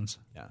the different one. ones.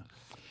 Yeah.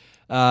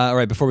 All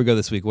right. Before we go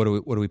this week, what are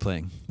we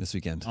playing this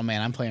weekend? Oh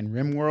man, I'm playing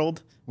RimWorld.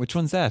 Which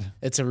one's that?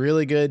 It's a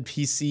really good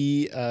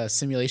PC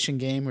simulation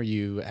game where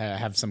you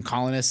have some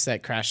colonists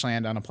that crash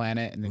land on a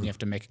planet, and then you have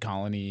to make a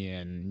colony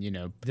and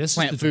This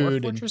plant is the Dwarf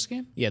food. Fortress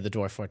game? Yeah, the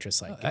Dwarf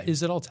Fortress game.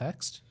 Is it all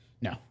text?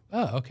 No,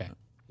 Oh, okay.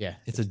 yeah,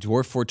 It's a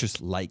Dwarf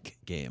Fortress like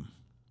game.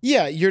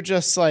 yeah. You're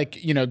just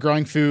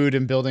growing food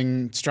and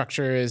building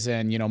structures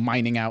and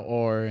mining out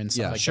ore and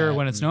stuff Yeah. like Sure, that.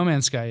 when it's No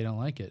Man's Sky, you don't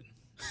like it.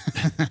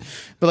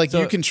 But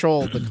you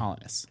control the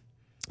colonists.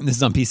 And this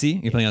is on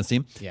PC. You're playing on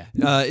Steam.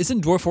 Yeah.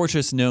 Isn't Dwarf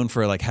Fortress known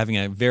for having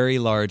a very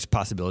large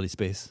possibility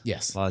space?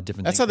 Yes. A lot of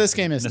different. That's things. how this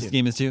game is This too.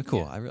 game is too.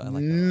 Cool. I like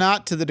that.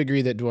 Not to the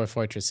degree that Dwarf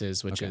Fortress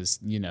is, which is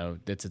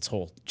that's its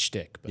whole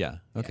shtick. But Yeah.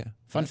 Okay.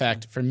 Fun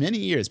fact: for many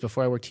years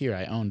before I worked here,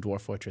 I owned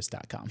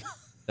DwarfFortress.com.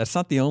 That's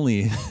not the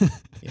only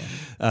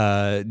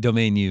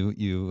domain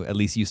you at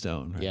least used to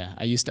own. Right? Yeah,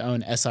 I used to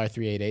own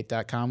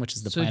SR388.com, which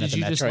is the So planet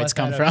did the you just Metroids let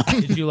come that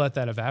from. did you let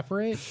that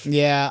evaporate?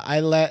 Yeah, I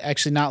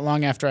actually not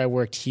long after I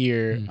worked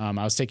here, I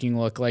was taking a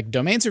look.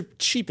 Domains are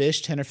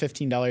cheapish, $10 or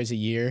 $15 a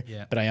year,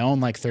 Yeah. but I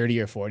own 30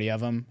 or 40 of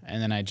them,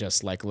 and then I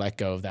just let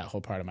go of that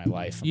whole part of my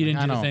life. I'm You like, didn't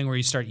I do the don't- thing where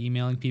you start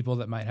emailing people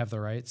that might have the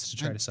rights to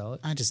try to sell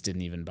it? I just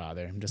didn't even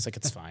bother. I'm just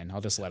it's fine.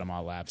 I'll just let them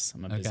all lapse.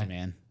 I'm a busy Okay.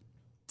 man.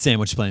 Sam,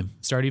 what you playing?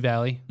 Stardew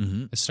Valley.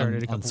 It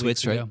started a On couple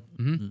Switch, weeks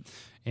ago.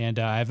 And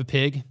I have a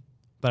pig,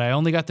 but I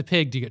only got the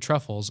pig to get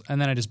truffles,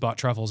 and then I just bought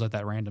truffles at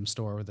that random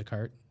store with the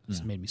cart.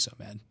 It made me so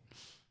mad.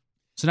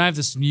 So now I have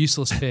this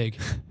useless pig.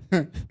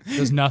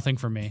 Does nothing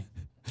for me.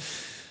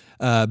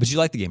 But you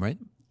like the game, right?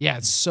 Yeah,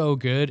 it's so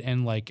good,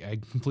 and like I'm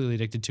completely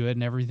addicted to it,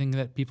 and everything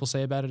that people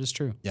say about it is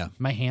true. Yeah.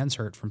 My hands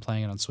hurt from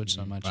playing it on Switch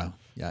so much. Wow.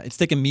 Yeah, it's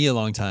taken me a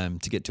long time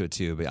to get to it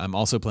too, but I'm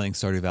also playing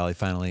Stardew Valley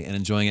finally and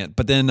enjoying it.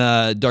 But then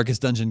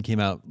Darkest Dungeon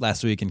came out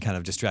last week and kind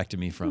of distracted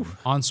me from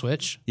On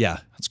Switch?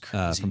 that's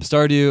crazy. from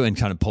Stardew and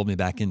kind of pulled me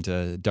back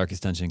into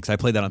Darkest Dungeon because I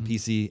played that on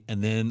PC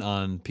and then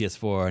on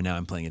PS4 and now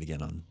I'm playing it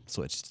again on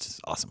Switch. It's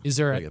just awesome. Is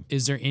Very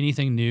there good.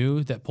 anything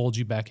new that pulled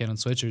you back in on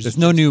Switch? Or is There's it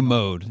no just- new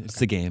mode. It's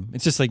the game.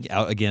 It's just like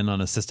out again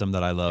on a system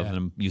that I love and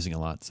I'm using a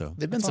lot. So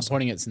They've been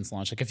supporting it since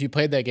launch. Like if you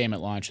played that game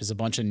at launch, there's a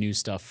bunch of new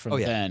stuff from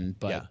yeah. then,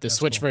 but Yeah. the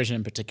Switch version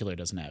in particular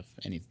doesn't have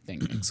anything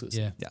exclusive.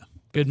 Yeah. yeah.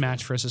 Good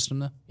match for a system,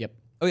 though. Yep.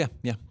 Oh yeah.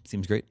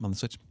 Seems great on the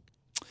Switch.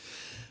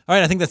 All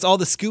right, I think that's all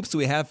the scoops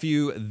we have for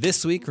you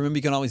this week. Remember,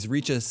 you can always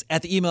reach us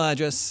at the email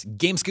address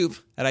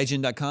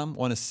gamescoop@ign.com.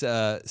 Want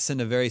to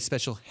send a very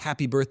special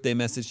happy birthday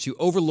message to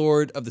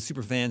Overlord of the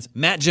Superfans,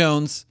 Matt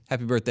Jones.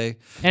 Happy birthday.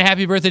 And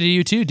happy birthday to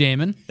you too,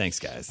 Damon. Thanks,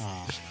 guys.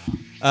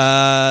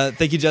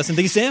 Thank you, Justin.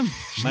 Thank you, Sam.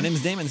 My name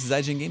is Damon. This is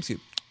IGN Gamescoop,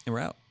 and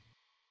we're out.